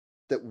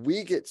that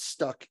we get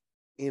stuck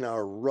in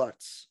our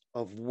ruts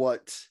of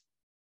what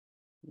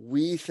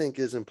we think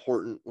is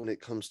important when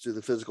it comes to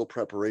the physical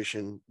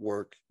preparation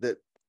work that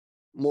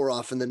more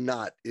often than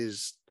not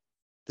is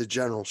the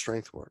general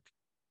strength work.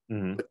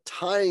 Mm-hmm. But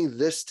tying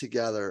this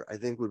together, I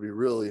think, would be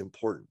really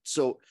important.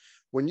 So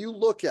when you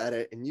look at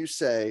it and you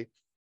say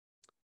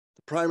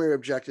the primary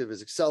objective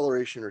is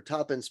acceleration or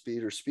top end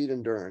speed or speed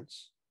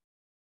endurance,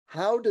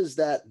 how does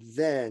that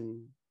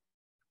then,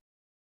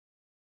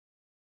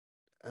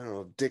 I don't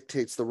know if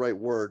dictates the right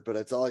word, but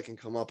that's all I can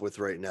come up with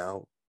right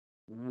now,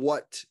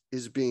 what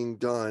is being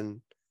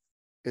done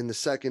in the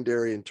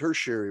secondary and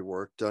tertiary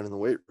work done in the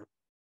weight room?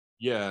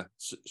 Yeah,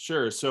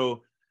 sure.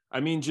 So, I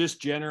mean, just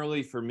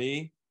generally for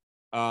me,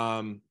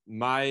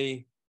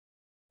 my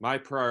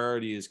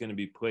priority is going to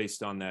be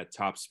placed on that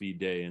top speed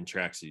day in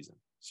track season.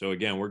 So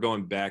again, we're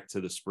going back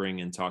to the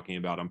spring and talking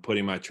about, I'm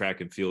putting my track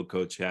and field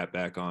coach hat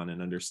back on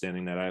and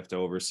understanding that I have to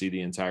oversee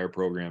the entire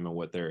program and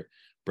what their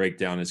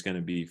breakdown is going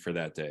to be for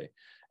that day.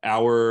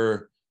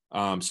 Our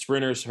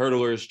sprinters,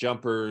 hurdlers,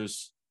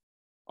 jumpers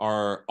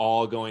are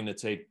all going to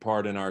take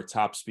part in our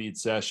top speed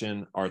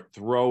session. Our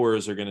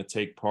throwers are going to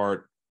take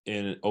part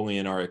only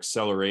in our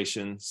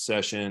acceleration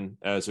session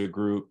as a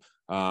group.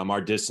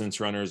 Our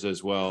distance runners,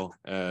 as well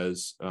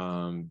as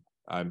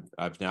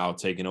I've now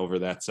taken over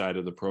that side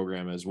of the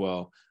program as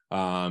well.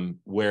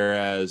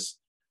 Whereas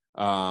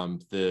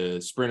the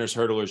sprinters,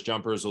 hurdlers,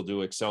 jumpers will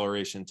do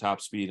acceleration, top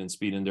speed, and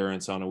speed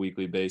endurance on a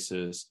weekly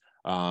basis.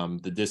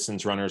 The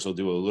distance runners will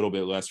do a little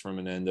bit less from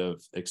an end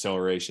of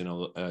acceleration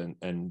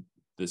and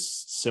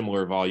this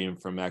similar volume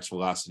from max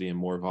velocity and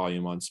more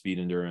volume on speed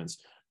endurance.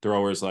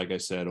 Throwers, like I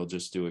said, will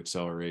just do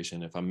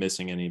acceleration. If I'm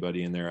missing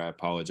anybody in there, I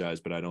apologize,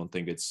 but I don't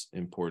think it's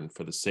important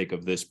for the sake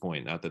of this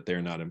point. Not that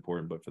they're not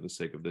important, but for the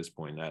sake of this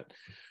point, that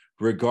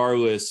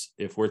regardless,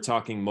 if we're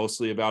talking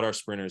mostly about our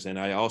sprinters, and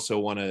I also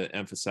want to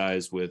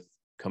emphasize with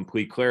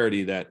complete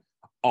clarity that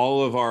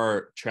all of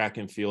our track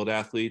and field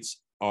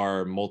athletes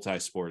are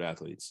multi-sport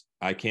athletes.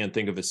 I can't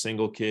think of a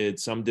single kid,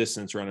 some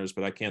distance runners,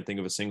 but I can't think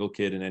of a single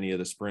kid in any of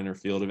the sprint or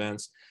field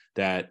events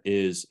that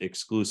is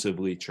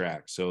exclusively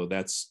track. So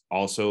that's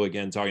also,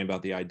 again, talking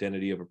about the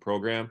identity of a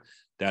program.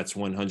 That's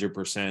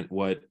 100%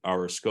 what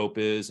our scope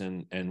is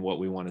and what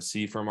we want to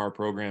see from our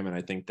program. And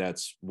I think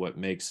that's what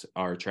makes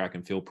our track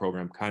and field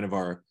program kind of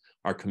our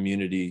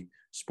community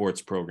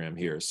sports program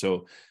here.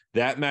 So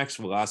that max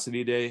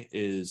velocity day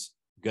is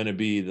going to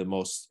be the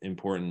most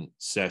important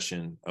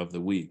session of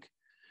the week.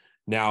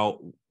 Now,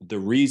 the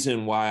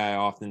reason why I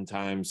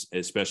oftentimes,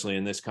 especially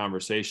in this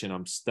conversation,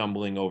 I'm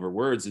stumbling over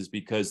words is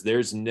because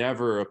there's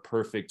never a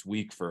perfect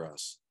week for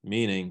us.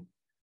 Meaning,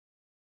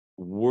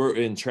 we're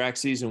in track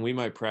season, we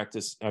might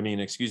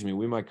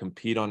we might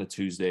compete on a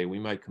Tuesday. We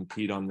might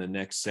compete on the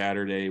next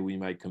Saturday. We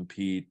might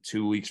compete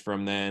 2 weeks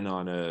from then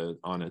on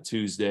a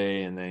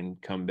Tuesday, and then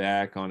come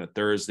back on a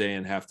Thursday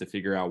and have to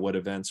figure out what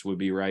events would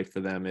be right for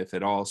them, if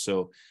at all.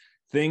 So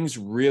things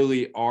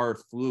really are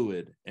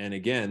fluid. And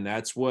again,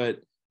 that's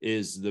what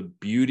is the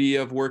beauty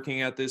of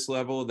working at this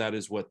level. That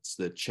is what's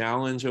the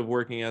challenge of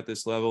working at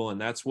this level.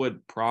 And that's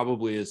what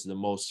probably is the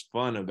most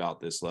fun about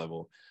this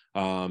level.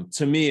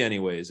 To me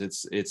anyways,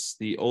 it's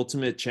the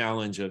ultimate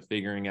challenge of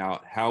figuring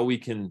out how we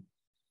can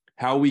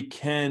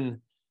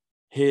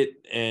hit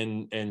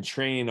and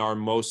train our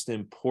most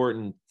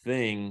important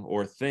thing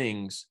or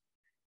things,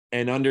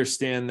 and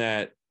understand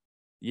that,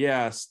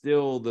 yeah,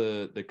 still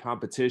the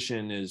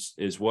competition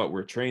is what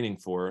we're training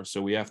for.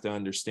 So we have to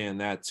understand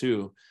that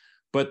too.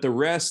 But the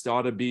rest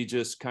ought to be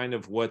just kind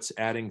of what's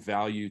adding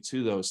value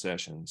to those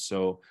sessions.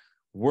 So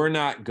we're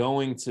not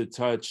going to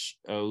touch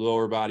a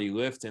lower body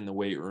lift in the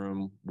weight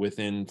room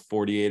within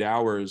 48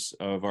 hours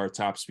of our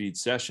top speed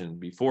session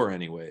before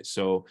anyway.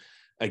 So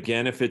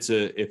again, if it's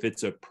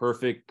a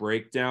perfect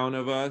breakdown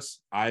of us,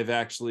 I've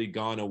actually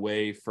gone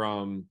away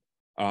from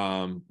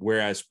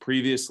whereas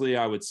previously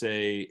I would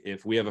say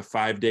if we have a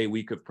 5-day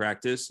week of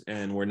practice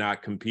and we're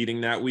not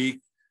competing that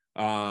week,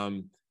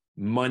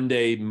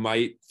 Monday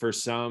might for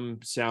some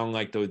sound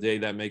like the day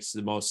that makes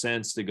the most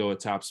sense to go a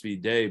top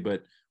speed day,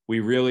 but we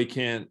really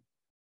can't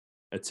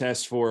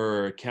attest for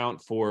or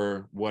account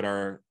for what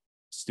our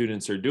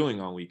students are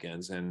doing on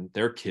weekends, and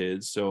they're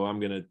kids. So I'm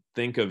going to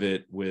think of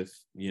it with,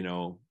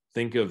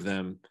 think of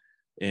them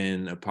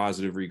in a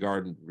positive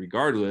regard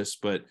regardless,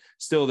 but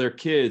still they're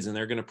kids, and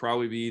they're going to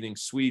probably be eating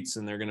sweets,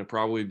 and they're going to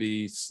probably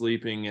be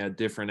sleeping at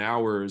different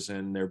hours,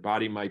 and their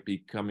body might be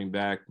coming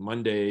back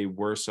Monday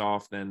worse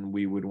off than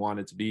we would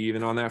want it to be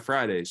even on that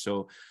Friday.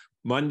 So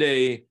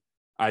Monday,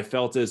 I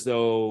felt as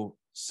though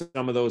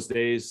some of those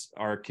days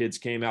our kids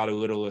came out a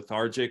little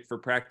lethargic for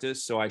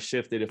practice. So I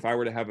shifted. If I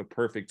were to have a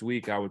perfect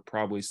week, I would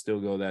probably still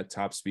go that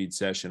top speed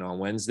session on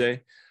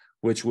Wednesday,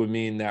 which would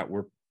mean that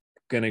we're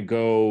going to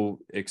go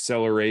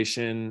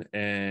acceleration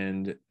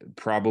and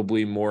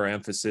probably more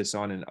emphasis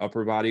on an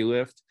upper body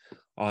lift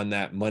on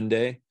that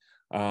Monday.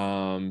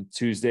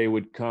 Tuesday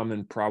would come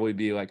and probably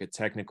be like a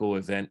technical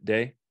event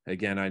day.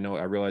 Again, I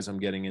realize I'm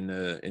getting in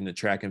the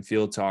track and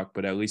field talk,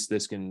 but at least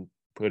this can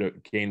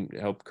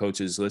help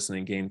coaches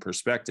listening gain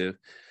perspective.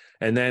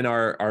 And then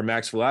our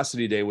max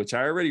velocity day, which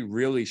I already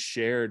really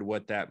shared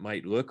what that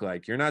might look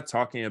like. You're not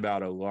talking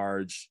about a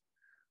large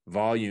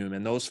volume,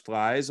 and those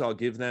flies, I'll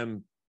give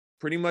them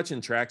pretty much in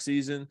track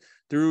season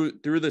through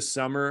the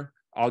summer.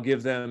 I'll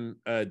give them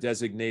a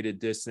designated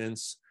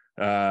distance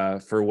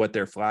for what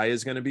their fly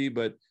is going to be.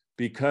 But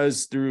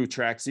because through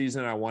track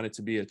season, I want it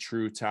to be a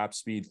true top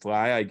speed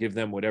fly, I give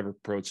them whatever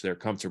approach they're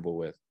comfortable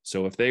with.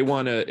 So if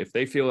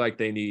they feel like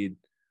they need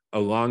a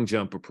long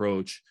jump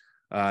approach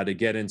to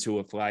get into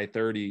a fly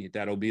 30,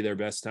 that'll be their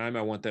best time.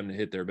 I want them to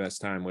hit their best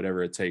time,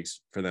 whatever it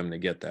takes for them to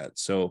get that.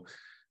 So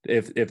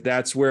if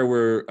that's where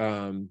we're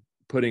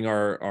putting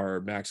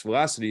our max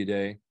velocity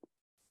day,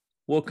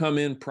 we'll come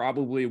in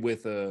probably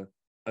with a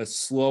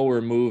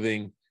slower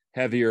moving,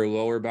 heavier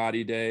lower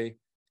body day,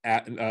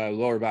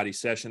 lower body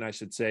session, I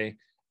should say,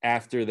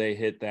 after they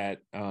hit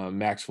that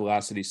max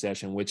velocity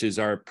session, which is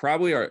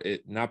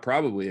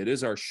it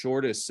is our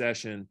shortest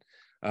session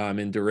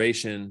in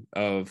duration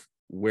of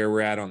where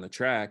we're at on the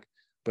track.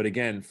 But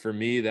again, for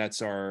me,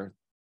 that's our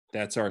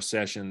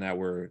session that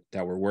we're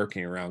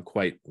working around,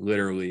 quite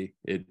literally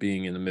it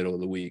being in the middle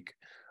of the week.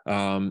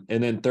 And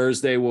then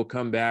Thursday we'll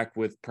come back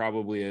with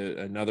probably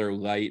another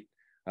light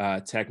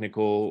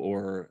technical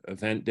or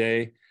event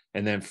day.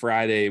 And then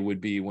Friday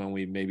would be when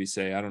we maybe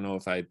say, I don't know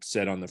if I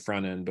said on the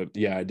front end, but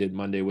yeah, I did.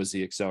 Monday was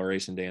the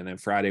acceleration day. And then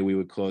Friday we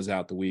would close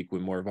out the week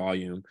with more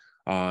volume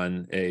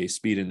on a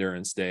speed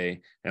endurance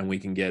day, and we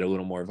can get a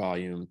little more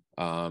volume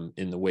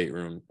in the weight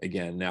room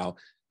again. Now,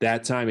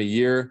 that time of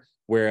year,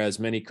 whereas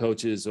many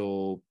coaches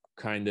will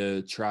kind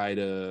of try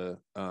to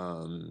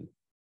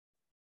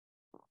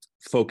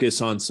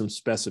focus on some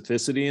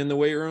specificity in the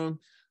weight room,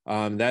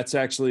 that's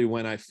actually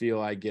when I feel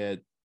I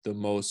get the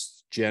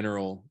most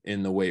general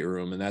in the weight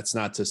room. And that's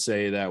not to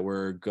say that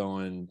we're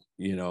going,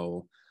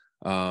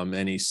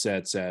 any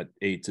sets at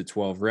 8 to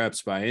 12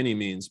 reps by any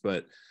means,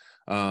 but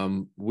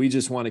we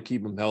just want to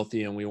keep them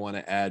healthy, and we want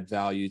to add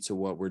value to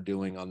what we're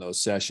doing on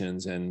those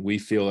sessions. And we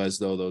feel as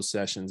though those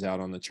sessions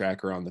out on the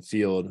track or on the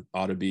field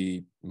ought to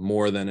be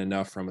more than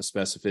enough from a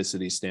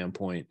specificity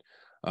standpoint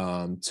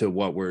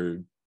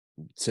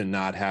to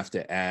not have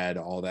to add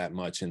all that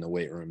much in the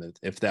weight room,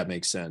 if that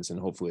makes sense. And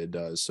hopefully it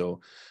does. So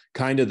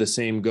kind of the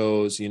same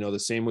goes, the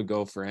same would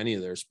go for any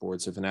of their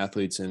sports. If an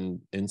athlete's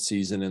in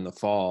season in the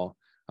fall,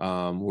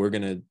 we're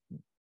going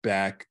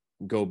to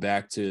go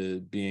back to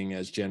being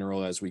as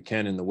general as we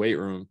can in the weight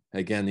room.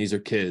 Again, these are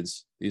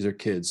kids.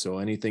 So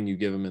anything you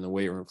give them in the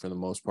weight room, for the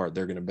most part,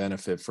 they're going to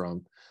benefit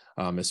from,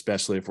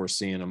 especially if we're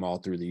seeing them all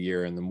through the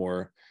year. And the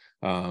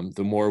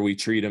more we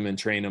treat them and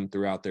train them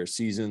throughout their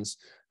seasons,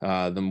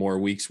 the more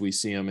weeks we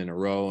see them in a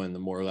row, and the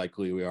more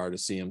likely we are to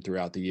see them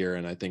throughout the year.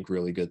 And I think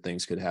really good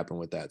things could happen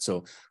with that.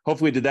 So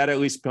hopefully, did that at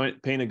least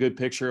paint a good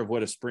picture of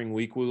what a spring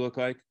week will look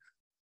like?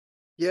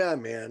 Yeah,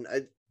 man.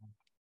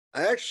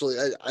 I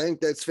think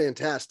that's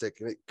fantastic,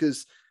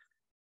 because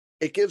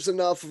it gives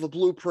enough of a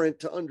blueprint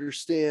to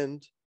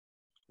understand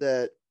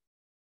that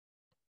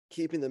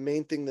keeping the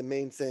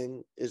main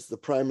thing is the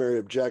primary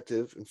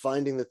objective, and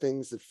finding the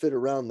things that fit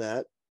around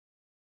that,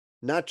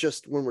 not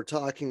just when we're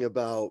talking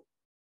about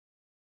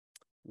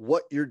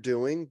what you're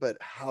doing, but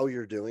how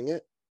you're doing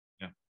it.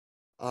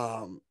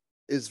 Yeah.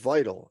 Is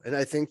vital. And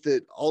I think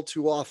that all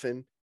too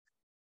often,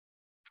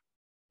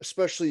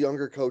 especially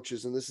younger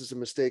coaches, and this is a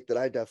mistake that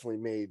I definitely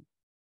made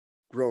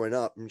growing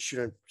up, and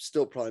should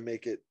still probably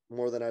make it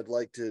more than I'd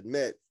like to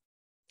admit,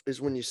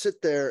 is when you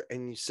sit there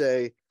and you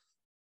say,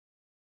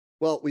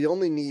 well, we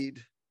only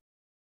need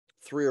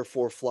 3 or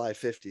 4 fly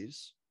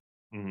 50s,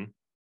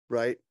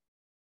 right?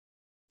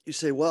 You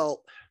say,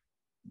 well,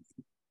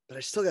 but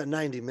I still got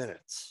 90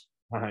 minutes.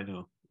 I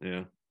know.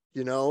 Yeah.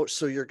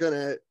 So you're going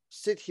to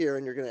sit here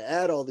and you're going to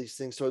add all these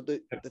things. So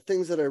the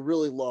things that I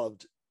really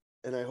loved,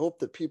 and I hope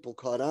that people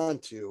caught on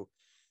to,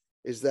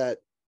 is that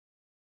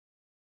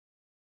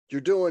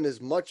you're doing as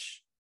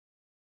much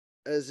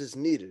as is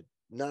needed,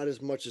 not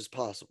as much as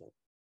possible.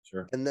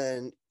 Sure. And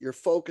then you're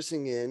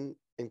focusing in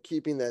and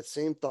keeping that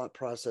same thought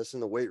process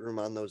in the weight room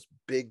on those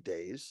big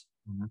days.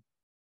 Mm-hmm.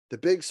 The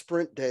big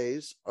sprint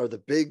days are the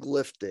big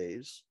lift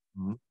days.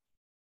 Mm-hmm.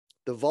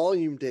 The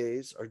volume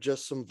days are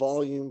just some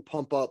volume,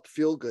 pump up,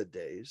 feel good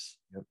days.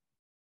 Yep.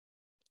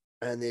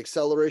 And the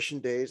acceleration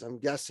days, I'm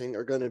guessing,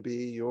 are going to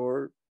be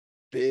your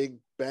big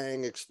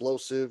bang,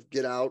 explosive,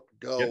 get out,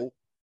 go. Yep.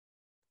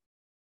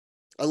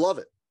 I love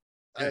it.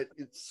 Yeah.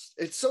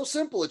 It's so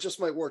simple. It just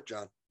might work,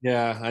 John.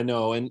 Yeah, I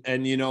know. And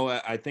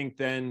I think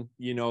then,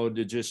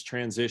 to just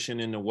transition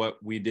into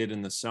what we did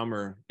in the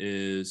summer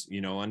is,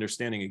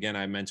 understanding, again,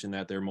 I mentioned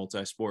that they're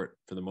multi-sport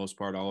for the most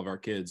part, all of our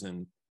kids,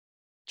 and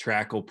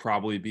track will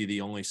probably be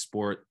the only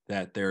sport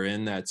that they're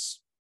in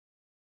that's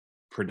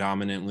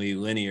predominantly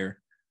linear.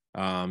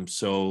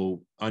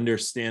 So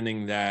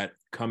understanding that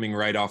coming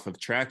right off of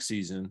track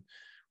season,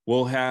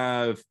 we'll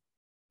have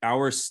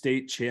our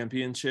state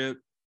championship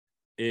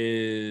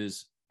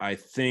is, I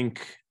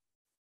think,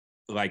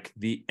 like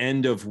the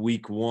end of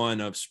week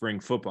 1 of spring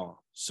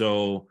football.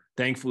 So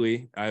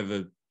thankfully, I have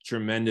a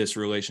tremendous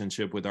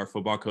relationship with our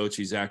football coach.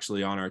 He's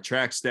actually on our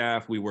track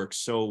staff. We work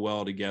so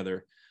well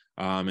together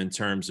in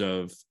terms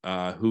of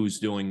who's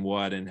doing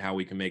what and how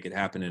we can make it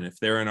happen. And if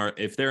they're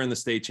in the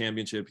state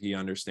championship, he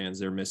understands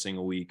they're missing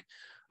a week.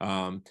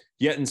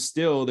 Yet and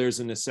still, there's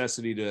a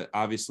necessity to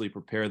obviously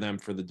prepare them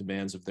for the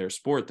demands of their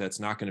sport. That's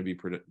not going to be,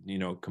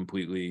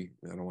 completely,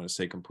 I don't want to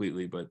say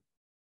completely, but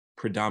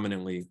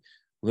predominantly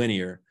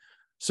linear.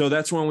 So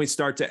that's when we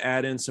start to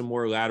add in some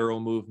more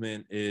lateral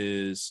movement.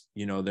 Is,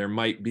 there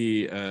might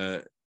be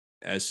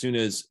as soon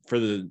as, for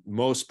the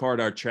most part,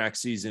 our track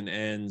season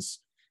ends,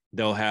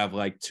 they'll have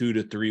like 2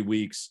 to 3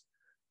 weeks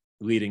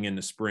leading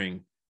into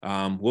spring.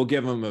 We'll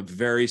give them a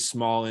very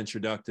small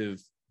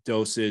introductive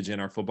dosage,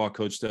 and our football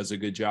coach does a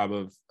good job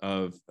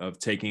of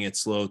taking it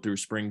slow through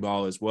spring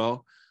ball as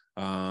well,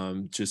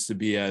 just to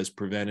be as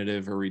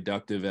preventative or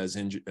reductive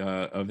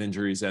of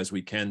injuries as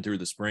we can through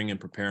the spring and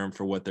prepare them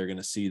for what they're going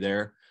to see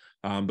there.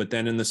 But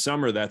then in the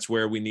summer, that's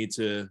where we need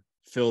to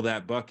fill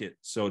that bucket,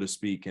 so to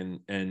speak, and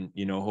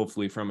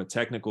hopefully from a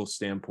technical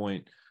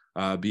standpoint,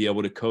 be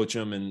able to coach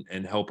them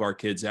and help our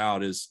kids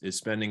out is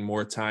spending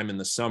more time in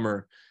the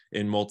summer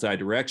in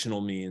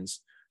multi-directional means.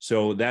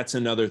 So that's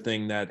another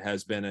thing that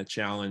has been a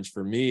challenge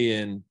for me.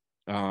 And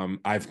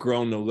I've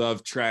grown to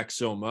love track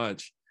so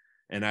much,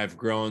 and I've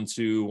grown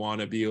to want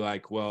to be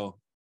like, well,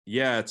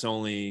 yeah, it's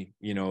only,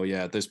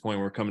 at this point,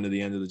 we're coming to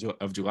the end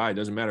of July. It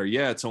doesn't matter.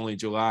 Yeah, it's only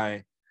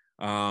July.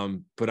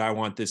 But I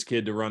want this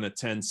kid to run a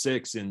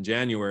 10-6 in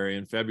January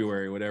and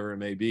February, whatever it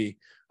may be.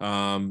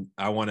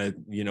 I want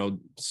to,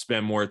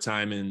 spend more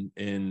time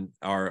in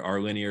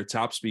our linear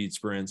top speed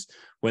sprints,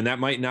 when that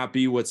might not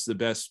be what's the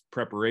best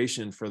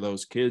preparation for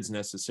those kids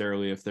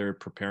necessarily if they're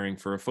preparing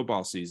for a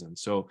football season.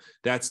 So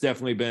that's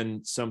definitely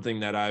been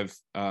something that I've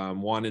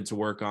wanted to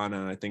work on,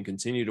 and I think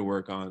continue to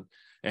work on,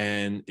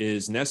 and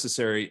is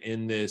necessary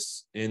in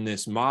this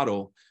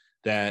model,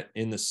 that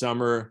in the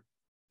summer,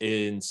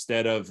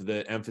 instead of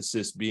the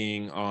emphasis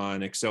being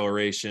on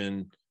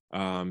acceleration,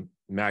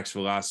 max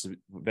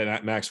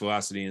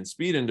velocity and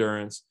speed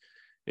endurance,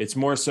 it's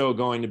more so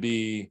going to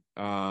be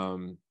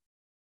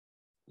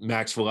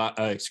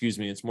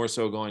it's more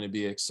so going to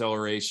be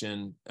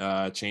acceleration,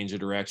 change of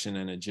direction,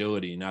 and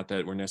agility. Not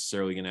that we're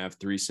necessarily going to have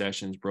 3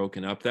 sessions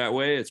broken up that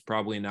way. It's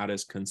probably not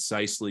as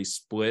concisely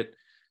split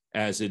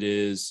as it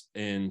is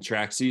in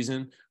track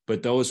season,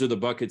 but those are the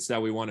buckets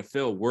that we want to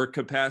fill. Work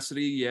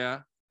capacity, yeah.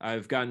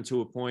 I've gotten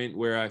to a point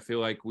where I feel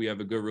like we have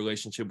a good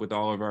relationship with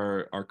all of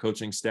our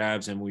coaching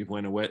staffs, and we've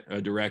went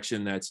a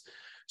direction that's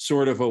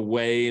sort of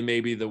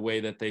maybe the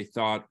way that they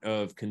thought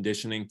of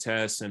conditioning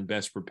tests and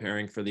best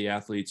preparing for the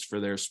athletes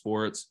for their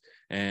sports.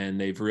 And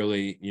they've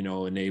really,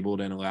 enabled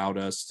and allowed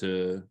us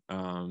to,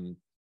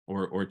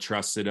 or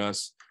trusted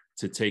us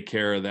to take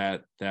care of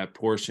that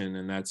portion.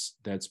 And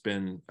that's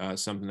been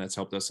something that's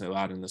helped us a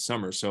lot in the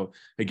summer. So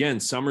again,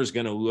 summer's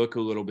going to look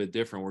a little bit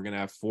different. We're going to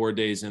have 4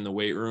 days in the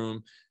weight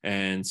room,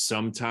 and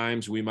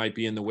sometimes we might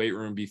be in the weight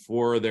room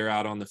before they're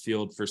out on the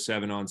field for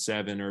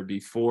 7-on-7, or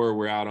before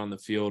we're out on the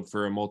field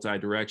for a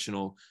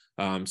multi-directional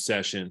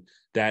session.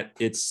 That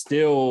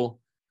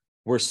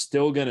we're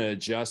still going to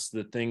adjust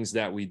the things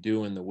that we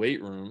do in the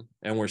weight room,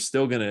 and we're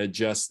still going to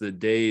adjust the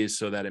days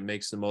so that it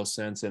makes the most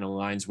sense and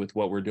aligns with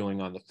what we're doing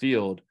on the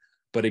field.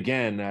 But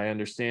again, I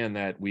understand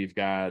that we've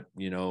got,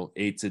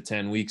 8 to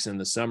 10 weeks in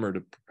the summer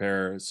to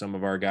prepare some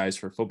of our guys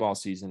for football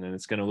season. And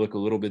it's going to look a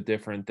little bit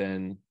different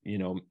than,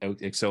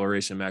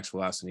 acceleration, max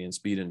velocity, and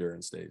speed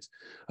endurance days.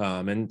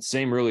 And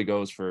same really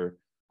goes for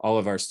all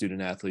of our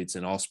student athletes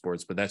in all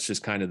sports, but that's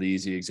just kind of the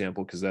easy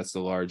example, because that's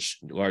the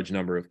large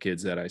number of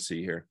kids that I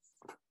see here.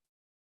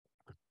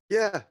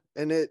 Yeah.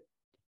 And it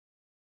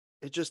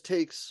just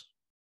takes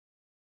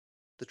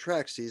the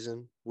track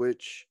season,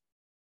 which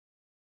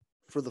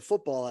for the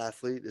football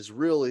athlete is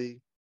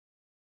really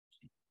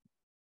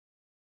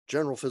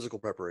general physical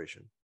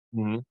preparation,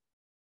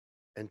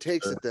 and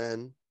takes it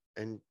then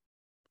and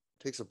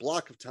takes a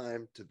block of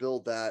time to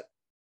build that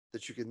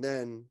you can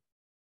then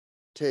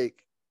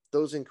take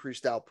those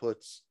increased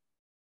outputs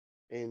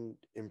and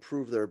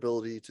improve their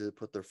ability to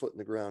put their foot in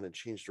the ground and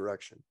change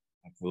direction.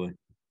 Absolutely.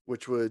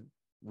 Which would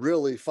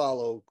really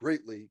follow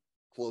greatly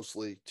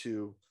closely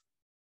to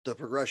the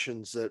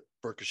progressions that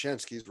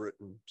Berkoshansky's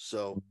written.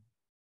 So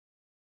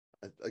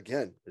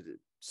again, it's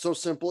so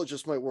simple, it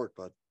just might work,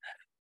 bud.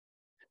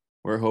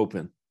 We're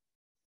hoping.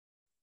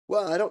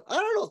 Well, I don't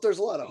know if there's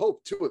a lot of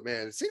hope to it,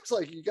 man. It seems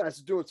like you guys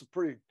are doing some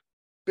pretty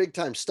big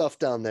time stuff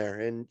down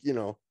there. And,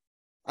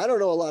 I don't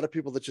know a lot of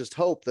people that just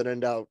hope that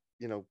end out,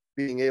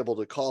 being able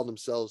to call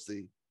themselves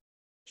the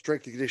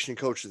strength and conditioning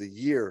coach of the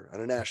year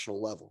on a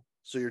national level.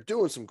 So you're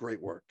doing some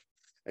great work,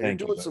 and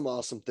you're doing some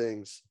awesome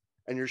things,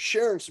 and you're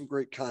sharing some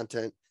great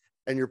content,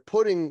 and you're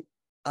putting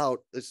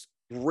out this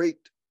great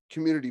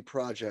community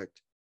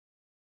project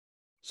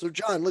So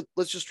John,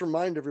 let's just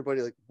remind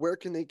everybody, like, where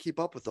can they keep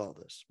up with all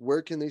this?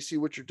 Where can they see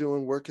what you're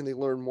doing? Where can they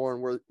learn more,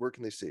 and where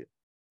can they see it?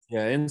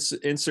 Yeah,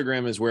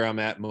 Instagram is where I'm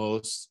at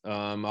most.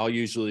 I'll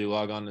usually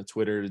log on to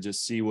Twitter to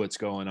just see what's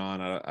going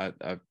on.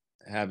 I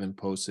haven't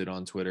posted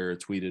on Twitter or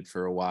tweeted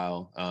for a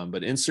while,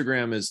 but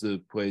Instagram is the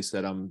place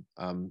that I'm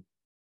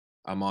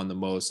on the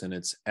most, and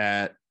it's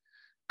at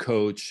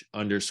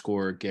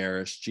coach_Garrish,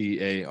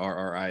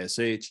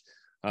 Garrish.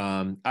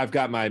 I've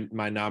got my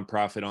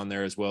nonprofit on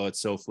there as well.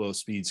 It's SoFlo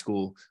Speed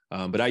School,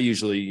 but I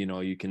usually,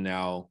 you can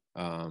now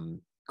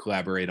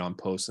collaborate on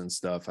posts and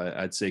stuff.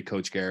 I'd say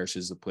Coach Garrish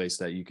is the place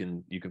that you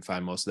can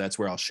find most of. That's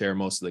where I'll share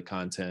most of the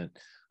content,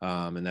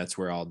 and that's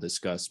where I'll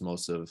discuss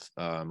most of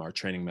our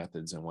training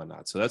methods and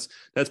whatnot. So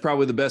that's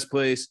probably the best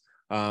place.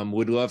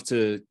 Would love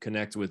to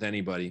connect with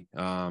anybody,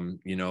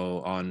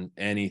 on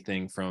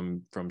anything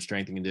from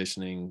strength and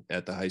conditioning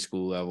at the high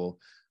school level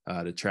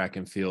to track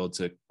and field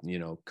to,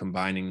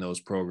 combining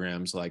those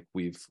programs like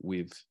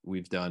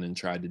we've done and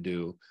tried to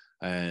do,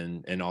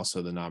 and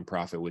also the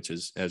nonprofit, which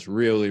has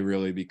really,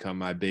 really become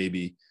my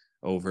baby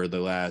over the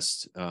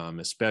last,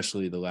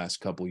 especially the last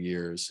couple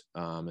years.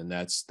 And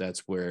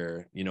that's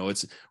where,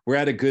 we're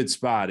at a good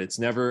spot. It's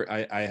never,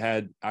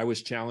 I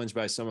was challenged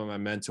by some of my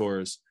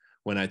mentors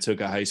when I took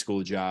a high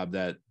school job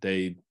that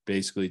they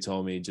basically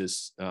told me,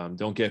 just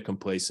don't get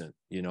complacent.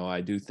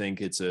 I do think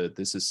this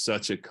is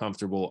such a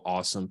comfortable,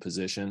 awesome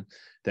position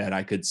that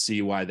I could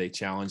see why they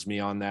challenged me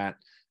on that.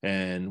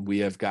 And we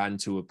have gotten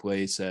to a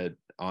place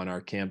on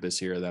our campus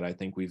here that I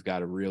think we've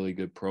got a really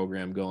good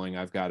program going.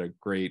 I've got a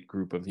great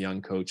group of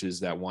young coaches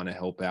that want to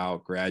help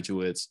out,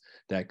 graduates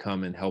that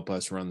come and help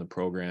us run the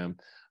program.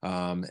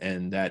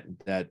 And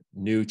that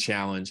new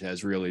challenge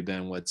has really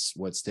been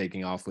what's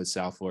taking off with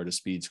South Florida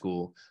Speed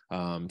School.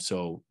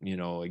 So,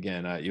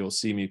 again, you'll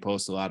see me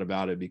post a lot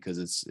about it because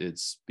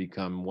it's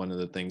become one of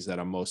the things that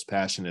I'm most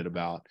passionate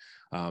about.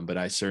 But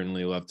I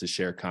certainly love to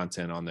share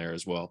content on there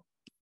as well.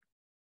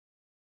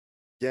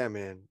 Yeah,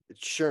 man,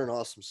 it's sharing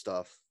awesome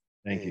stuff.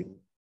 Thank you.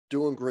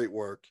 Doing great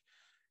work.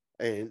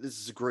 And this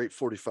is a great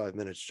 45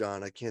 minutes,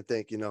 John. I can't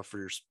thank you enough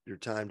for your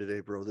time today,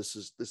 bro. This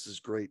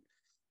is great.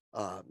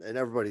 And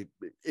everybody,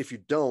 if you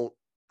don't,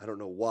 I don't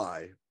know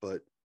why,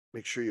 but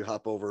make sure you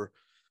hop over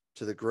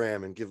to the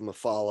gram and give him a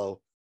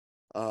follow.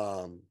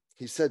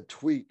 He said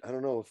tweet. I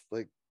don't know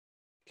if,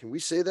 can we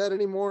say that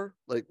anymore?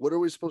 Like, what are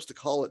we supposed to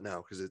call it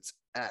now? Because it's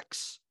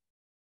X.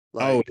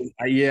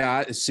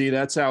 Yeah. See,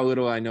 that's how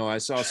little I know. I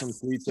saw some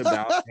tweets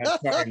about it.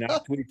 Sorry,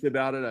 not tweets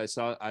about it.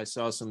 I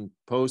saw some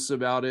posts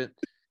about it,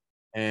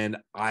 and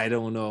I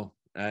don't know.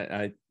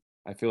 I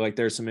feel like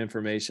there's some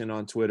information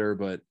on Twitter,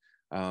 but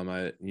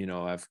I've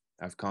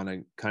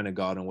kind of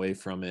gotten away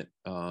from it.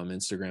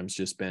 Instagram's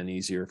just been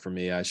easier for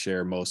me. I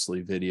share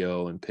mostly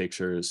video and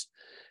pictures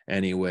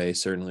anyway.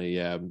 Certainly,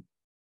 yeah.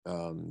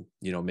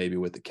 Maybe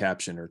with the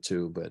caption or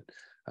two, but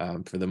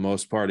for the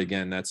most part,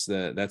 again, that's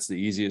the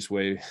easiest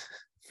way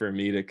for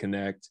me to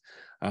connect,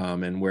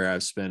 and where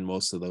I've spent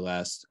most of the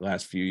last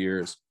few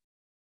years.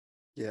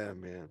 Yeah,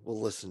 man. Well,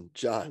 listen,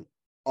 John,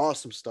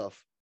 awesome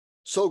stuff.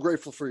 So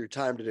grateful for your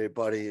time today,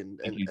 buddy.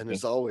 And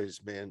as always,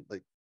 man,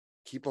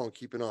 keep on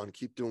keeping on,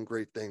 keep doing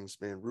great things,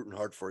 man. Rooting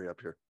hard for you up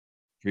here.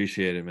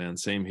 Appreciate it, man.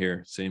 Same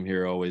here.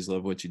 Always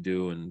love what you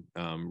do, and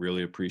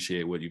really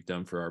appreciate what you've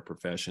done for our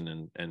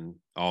profession and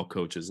all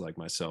coaches like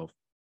myself.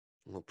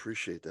 Well,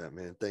 appreciate that,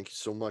 man. Thank you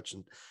so much.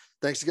 And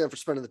thanks again for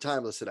spending the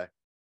time with us today.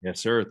 Yes,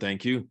 sir.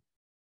 Thank you.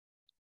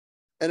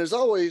 And as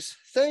always,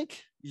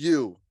 thank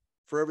you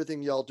for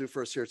everything y'all do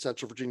for us here at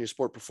Central Virginia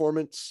Sport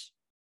Performance.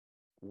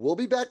 We'll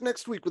be back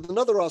next week with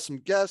another awesome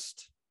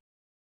guest.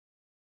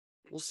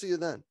 We'll see you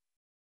then.